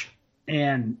launch,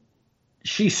 and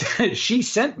she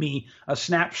sent me a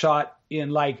snapshot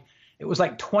in it was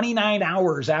 29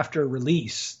 hours after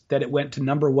release that it went to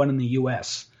number 1 in the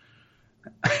US.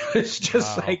 It's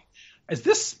just wow. Is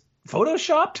this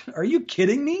photoshopped? Are you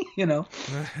kidding me?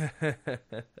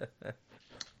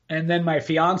 And then my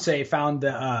fiance found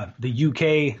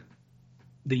the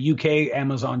UK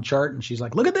Amazon chart, and she's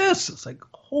like, "Look at this!" It's like,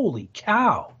 holy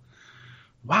cow,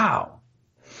 wow.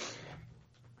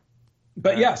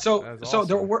 But yeah, so awesome.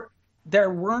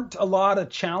 there weren't a lot of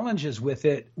challenges with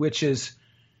it, which is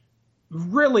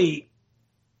really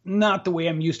not the way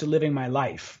I'm used to living my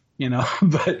life,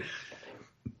 But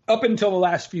up until the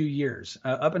last few years,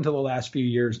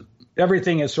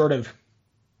 everything has sort of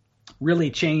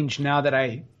really changed now that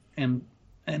I am,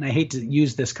 and I hate to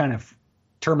use this kind of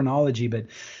terminology, but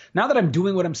now that I'm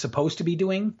doing what I'm supposed to be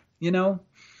doing,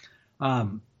 my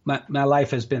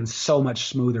life has been so much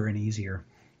smoother and easier.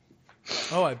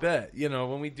 Oh, I bet.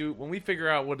 When we figure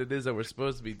out what it is that we're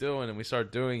supposed to be doing and we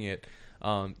start doing it,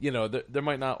 there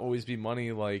might not always be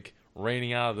money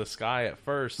raining out of the sky at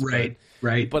first. Right.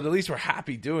 But at least we're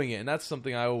happy doing it. And that's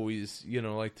something I always,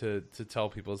 like to tell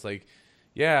people. It's like,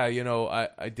 yeah,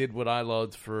 I did what I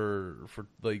loved for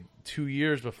 2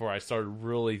 years before I started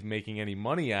really making any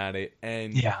money at it.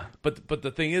 And yeah. But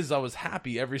the thing is, I was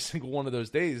happy every single one of those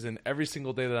days, and every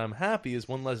single day that I'm happy is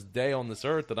one less day on this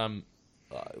earth that I'm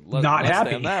not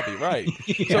happy. I'm happy, right?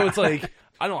 Yeah. So it's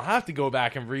I don't have to go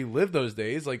back and relive those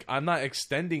days. I'm not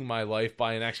extending my life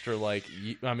by an extra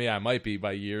I might be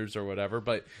by years or whatever,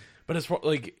 but it's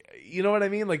you know what I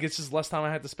mean? It's just less time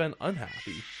I have to spend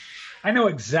unhappy. I know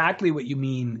exactly what you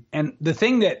mean. And the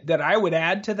thing that I would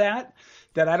add to that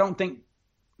I don't think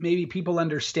maybe people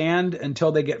understand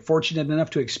until they get fortunate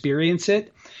enough to experience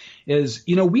it is,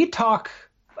 we talk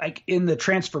in the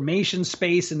transformation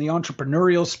space, in the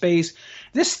entrepreneurial space,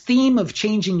 this theme of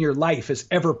changing your life is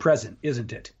ever present,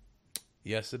 isn't it?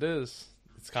 Yes, it is.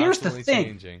 It's constantly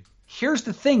changing. Here's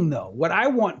the thing, though. What I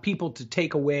want people to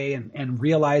take away and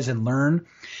realize and learn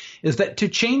is that to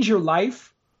change your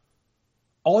life,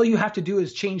 all you have to do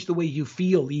is change the way you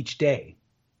feel each day.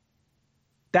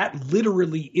 That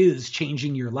literally is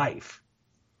changing your life.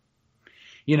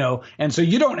 And so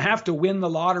you don't have to win the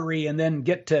lottery and then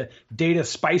get to date a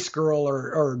Spice Girl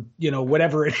or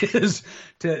whatever it is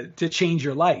to change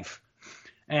your life.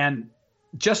 And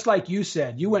just like you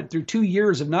said, you went through 2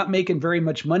 years of not making very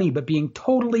much money, but being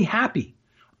totally happy.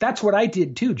 That's what I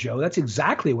did too, Joe. That's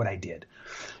exactly what I did.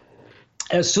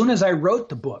 As soon as I wrote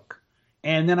the book,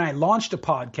 and then I launched a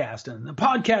podcast, and the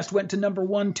podcast went to number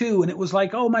 1 too. And it was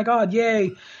like, oh my God,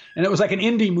 yay. And it was like an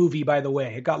indie movie, by the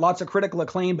way. It got lots of critical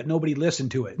acclaim, but nobody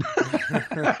listened to it.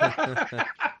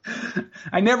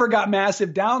 I never got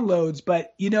massive downloads,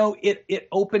 but it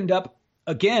opened up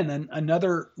again,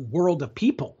 another world of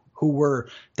people who were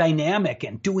dynamic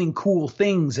and doing cool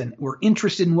things and were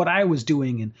interested in what I was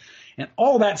doing. And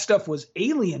all that stuff was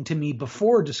alien to me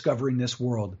before discovering this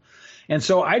world. And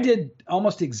so I did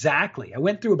almost exactly. I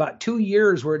went through about 2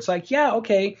 years where it's like, yeah,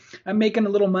 okay, I'm making a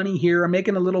little money here, I'm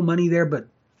making a little money there, but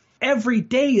every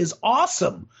day is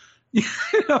awesome. You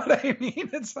know what I mean?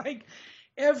 It's like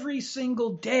every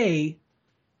single day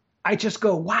I just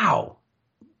go, wow,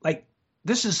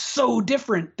 this is so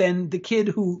different than the kid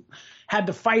who had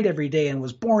to fight every day and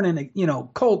was born in a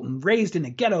cult and raised in a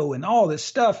ghetto and all this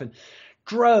stuff and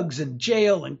drugs and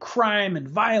jail and crime and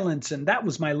violence. And that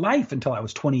was my life until I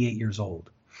was 28 years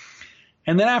old.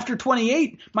 And then after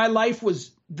 28, my life was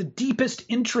the deepest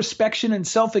introspection and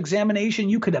self-examination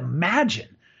you could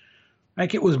imagine.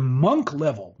 It was monk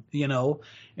level,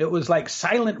 it was like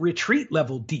silent retreat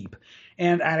level deep.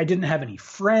 And I didn't have any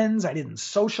friends. I didn't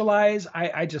socialize.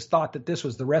 I just thought that this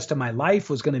was the rest of my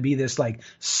life was going to be this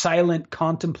silent,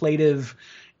 contemplative,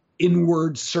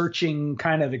 inward searching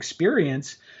kind of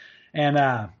experience.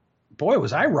 And boy,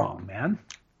 was I wrong, man.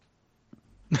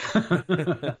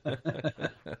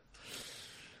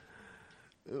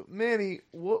 Manny,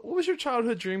 what was your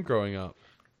childhood dream growing up?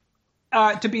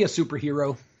 To be a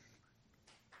superhero.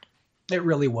 It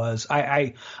really was.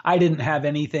 I didn't have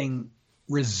anything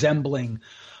resembling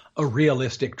a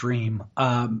realistic dream.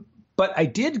 But I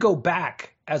did go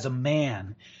back as a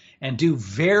man and do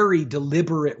very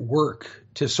deliberate work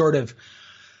to sort of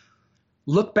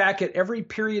look back at every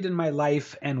period in my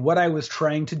life and what I was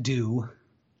trying to do.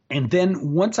 And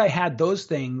then once I had those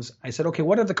things, I said, okay,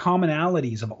 what are the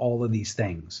commonalities of all of these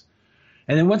things?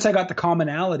 And then once I got the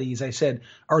commonalities, I said,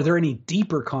 are there any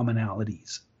deeper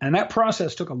commonalities? And that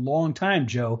process took a long time,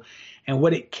 Joe. And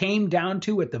what it came down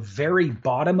to at the very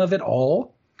bottom of it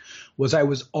all was I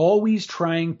was always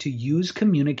trying to use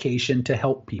communication to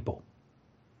help people.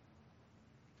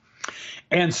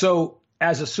 And so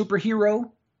as a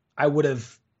superhero, I would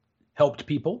have helped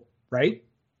people, right?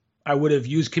 I would have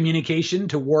used communication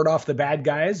to ward off the bad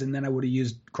guys. And then I would have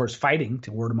used, of course, fighting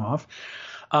to ward them off.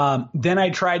 Then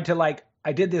I tried to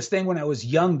I did this thing when I was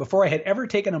young, before I had ever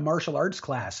taken a martial arts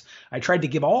class. I tried to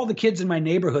give all the kids in my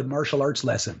neighborhood martial arts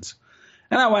lessons.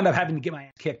 And I wound up having to get my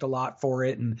ass kicked a lot for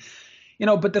it. And,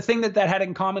 but the thing that had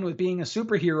in common with being a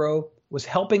superhero was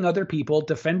helping other people,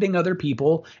 defending other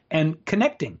people, and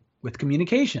connecting with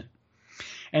communication.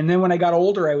 And then when I got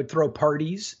older, I would throw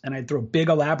parties, and I'd throw big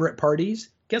elaborate parties.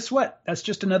 Guess what? That's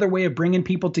just another way of bringing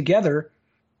people together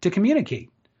to communicate.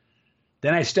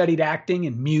 Then I studied acting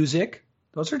and music.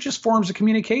 Those are just forms of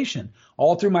communication.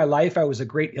 All through my life, I was a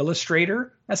great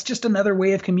illustrator. That's just another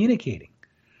way of communicating.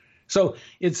 So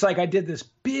it's like I did this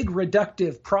big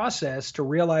reductive process to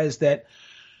realize that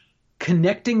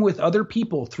connecting with other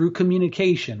people through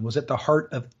communication was at the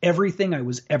heart of everything I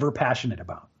was ever passionate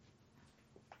about.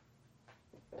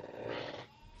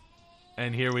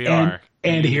 And here we are.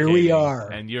 And here we are.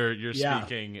 And you're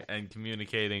speaking and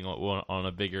communicating on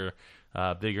a bigger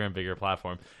and bigger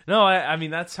platform. No, I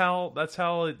mean that's how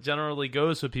it generally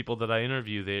goes with people that I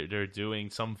interview. They're doing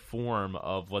some form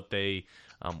of what they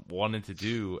wanted to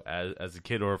do as a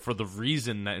kid, or for the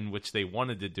reason in which they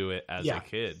wanted to do it as a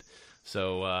kid.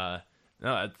 So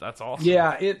no, that's awesome.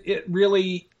 Yeah, it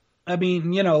really. I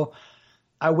mean,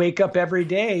 I wake up every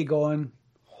day going,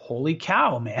 "Holy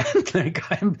cow, man!" Like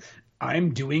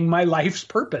I'm doing my life's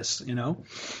purpose, And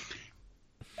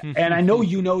I know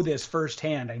you know this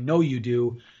firsthand. I know you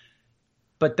do.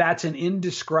 But that's an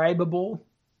indescribable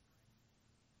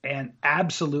and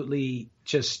absolutely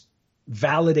just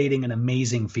validating and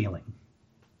amazing feeling.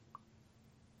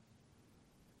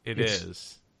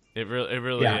 It's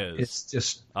really is. It's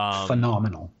just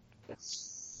phenomenal.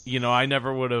 I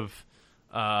never would have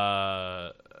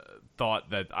thought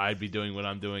that I'd be doing what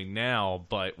I'm doing now,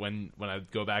 but when I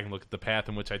go back and look at the path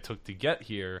in which I took to get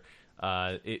here,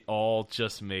 it all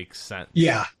just makes sense.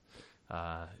 Yeah.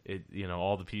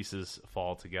 All the pieces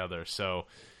fall together. So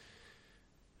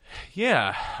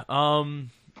yeah.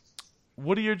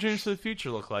 What do your dreams for the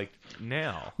future look like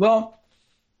now? Well,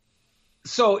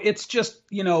 so it's just,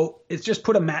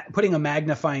 putting a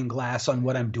magnifying glass on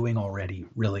what I'm doing already,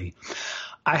 really.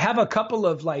 I have a couple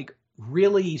of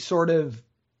really sort of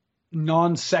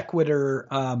non sequitur,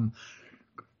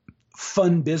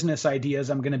 fun business ideas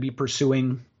I'm going to be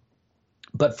pursuing.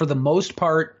 But for the most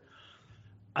part,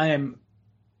 I'm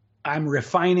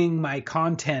refining my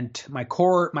content, my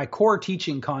core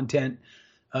teaching content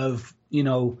of,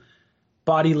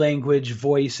 body language,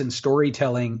 voice, and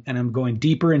storytelling. And I'm going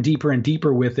deeper and deeper and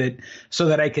deeper with it so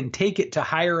that I can take it to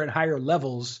higher and higher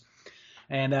levels.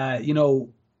 And,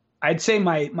 I'd say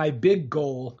my big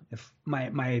goal, if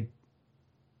my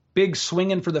big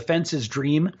swinging for the fences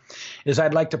dream, is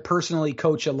I'd like to personally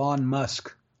coach Elon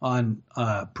Musk on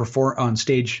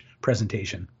stage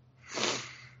presentation.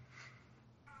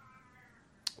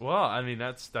 Well, I mean,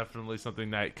 that's definitely something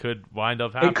that could wind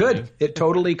up happening. It could. It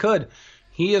totally could.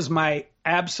 He is my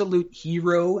absolute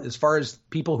hero as far as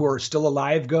people who are still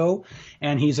alive go,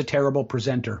 and he's a terrible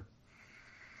presenter.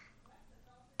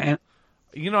 And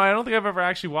I don't think I've ever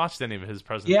actually watched any of his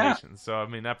presentations. Yeah. So I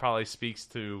mean, that probably speaks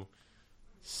to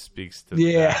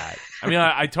that. I mean,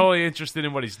 I'm totally interested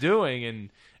in what he's doing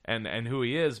and who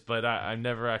he is, but I've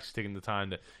never actually taken the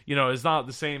time to, it's not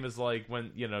the same as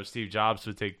when, Steve Jobs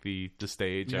would take the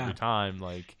stage every time.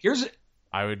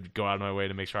 I would go out of my way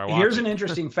to make sure I watch Here's an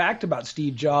interesting fact about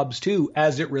Steve Jobs, too,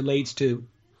 as it relates to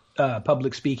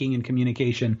public speaking and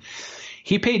communication.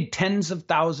 He paid tens of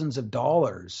thousands of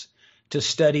dollars to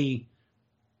study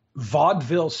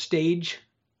vaudeville stage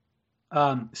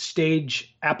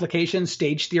application,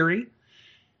 stage theory.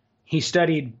 He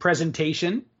studied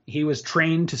presentation. He was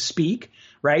trained to speak,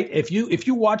 right? If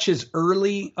you watch his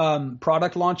early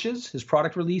product launches, his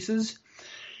product releases,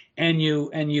 and you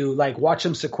watch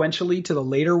them sequentially to the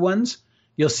later ones,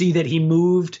 You'll see that he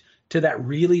moved to that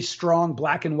really strong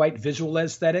black and white visual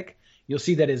aesthetic. You'll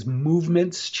see that his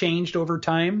movements changed over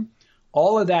time.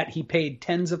 All of that he paid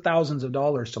tens of thousands of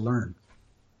dollars to learn.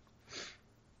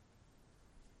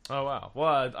 Oh, wow.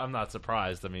 Well, I'm not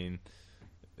surprised. I mean,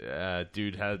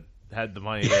 dude had the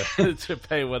money to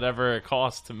pay whatever it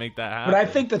costs to make that happen. But I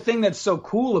think the thing that's so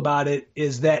cool about it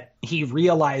is that he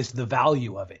realized the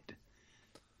value of it.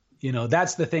 You know,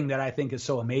 that's the thing that I think is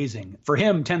so amazing. For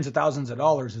him, tens of thousands of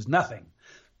dollars is nothing.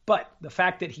 But the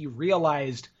fact that he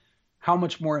realized how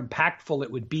much more impactful it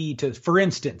would be to, for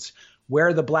instance,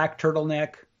 wear the black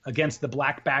turtleneck against the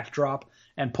black backdrop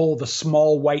and pull the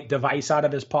small white device out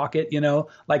of his pocket, you know,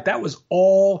 like that was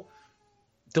all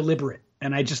deliberate.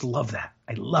 And I just love that.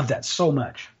 I love that so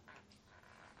much.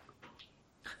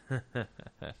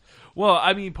 Well,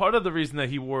 I mean, part of the reason that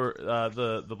he wore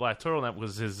the black turtleneck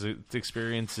was his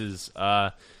experiences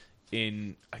I'm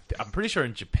pretty sure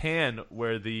in Japan,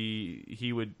 where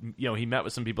he met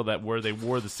with some people they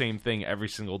wore the same thing every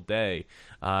single day,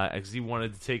 because he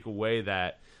wanted to take away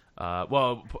that.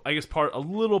 Well, I guess a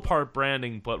little part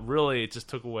branding, but really it just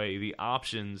took away the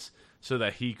options so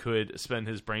that he could spend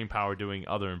his brain power doing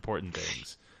other important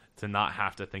things to not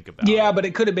have to think about. Yeah, it. But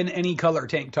it could have been any color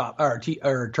tank top or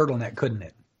turtleneck, couldn't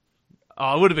it?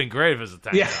 Oh, it would have been great if it was a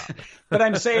tank top. But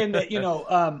I'm saying that,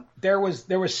 there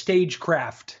was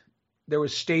stagecraft. There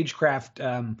was stagecraft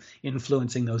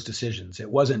influencing those decisions. It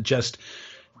wasn't just,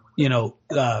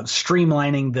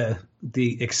 streamlining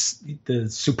the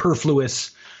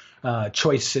superfluous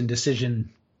choice and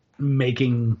decision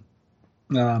making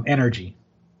energy.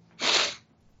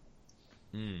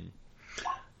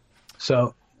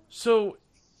 So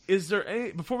is there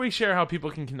any, before we share how people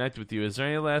can connect with you, is there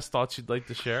any last thoughts you'd like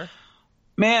to share?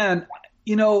 Man,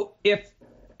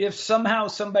 if somehow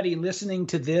somebody listening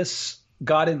to this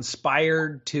got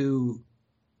inspired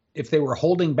if they were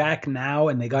holding back now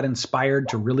and they got inspired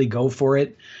to really go for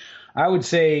it, I would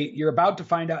say you're about to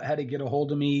find out how to get a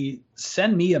hold of me.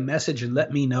 Send me a message and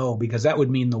let me know, because that would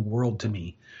mean the world to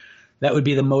me. That would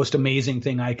be the most amazing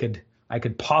thing I could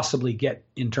possibly get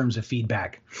in terms of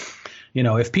feedback.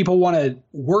 If people want to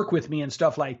work with me and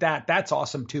stuff like that, that's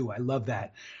awesome too. I love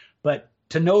that. But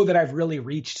to know that I've really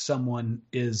reached someone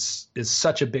is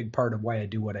such a big part of why I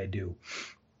do what I do.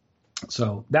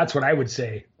 So that's what I would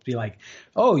say. Be like,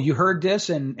 oh, you heard this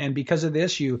and because of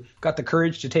this, you got the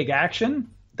courage to take action.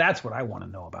 That's what I want to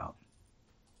know about.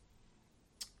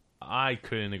 I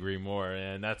couldn't agree more.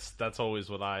 And that's always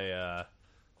what I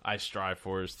strive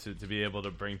for, is to be able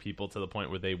to bring people to the point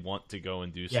where they want to go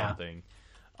and do something.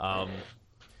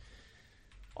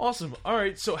 Awesome. All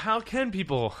right. So how can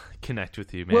people connect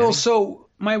with you, Manny? Well, so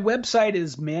my website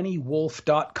is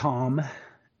mannywolfe.com,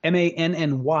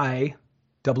 MANNYWOLFE.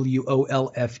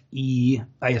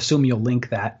 I assume you'll link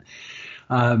that.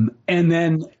 And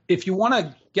then if you want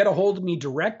to get a hold of me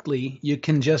directly, you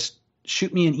can just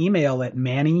shoot me an email at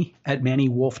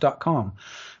manny@mannywolfe.com.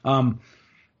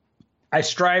 I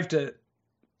strive to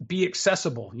be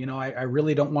accessible. I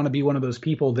really don't want to be one of those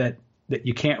people that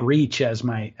you can't reach as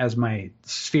my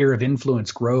sphere of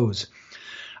influence grows.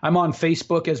 I'm on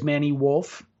Facebook as Manny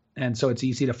Wolfe, and so it's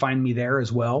easy to find me there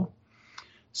as well.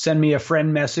 Send me a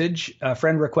friend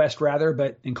request rather,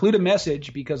 but include a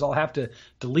message, because I'll have to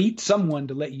delete someone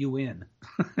to let you in.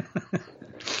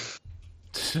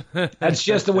 That's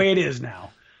just the way it is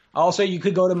now. Also, you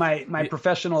could go to my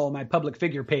public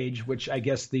figure page, which I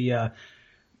guess you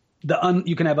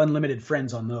can have unlimited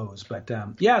friends on those. But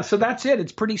so that's it.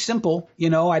 It's pretty simple.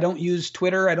 I don't use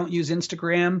Twitter. I don't use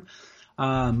Instagram.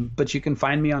 But you can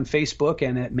find me on Facebook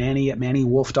and at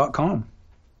Manny@mannywolfe.com.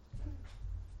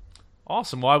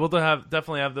 Awesome. Well, I will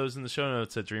definitely have those in the show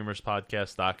notes at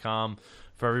dreamerspodcast.com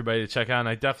for everybody to check out. And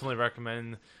I definitely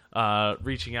recommend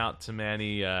reaching out to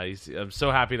Manny. I'm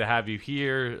so happy to have you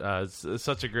here. It's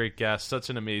such a great guest, such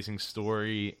an amazing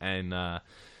story, and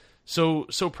so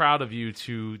proud of you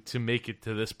to make it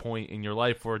to this point in your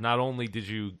life where not only did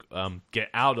you get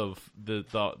out of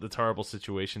the terrible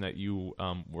situation that you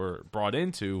were brought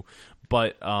into,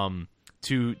 but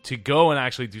to go and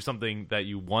actually do something that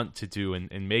you want to do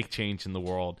and make change in the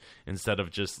world instead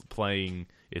of just playing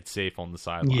it safe on the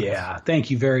sidelines. Yeah, thank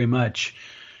you very much.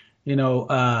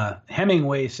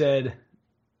 Hemingway said,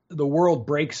 the world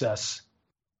breaks us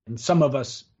and some of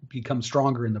us become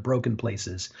stronger in the broken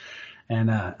places. And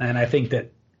I think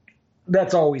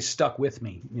that's always stuck with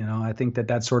me. I think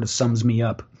that sort of sums me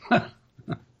up.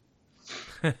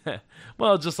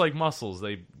 Well, just like muscles,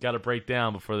 they got to break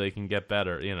down before they can get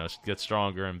better, get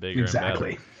stronger and bigger. Exactly.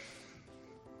 And better.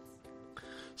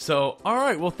 So, all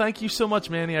right. Well, thank you so much,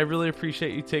 Manny. I really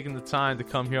appreciate you taking the time to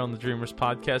come here on the Dreamers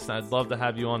podcast, and I'd love to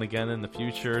have you on again in the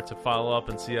future to follow up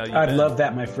and see how you. I'd love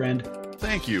that, my friend.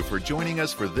 Thank you for joining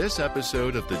us for this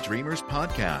episode of the Dreamers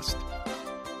Podcast.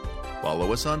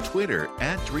 Follow us on Twitter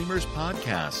 @Dreamers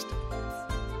Podcast.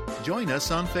 Join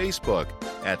us on Facebook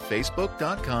at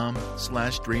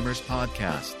facebook.com/Dreamers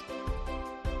Podcast.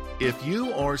 If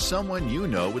you or someone you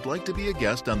know would like to be a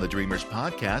guest on the Dreamers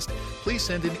Podcast, please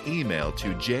send an email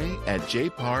to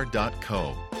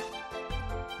j@jpar.co.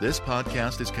 This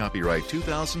podcast is copyright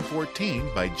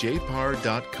 2014 by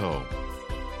jpar.co.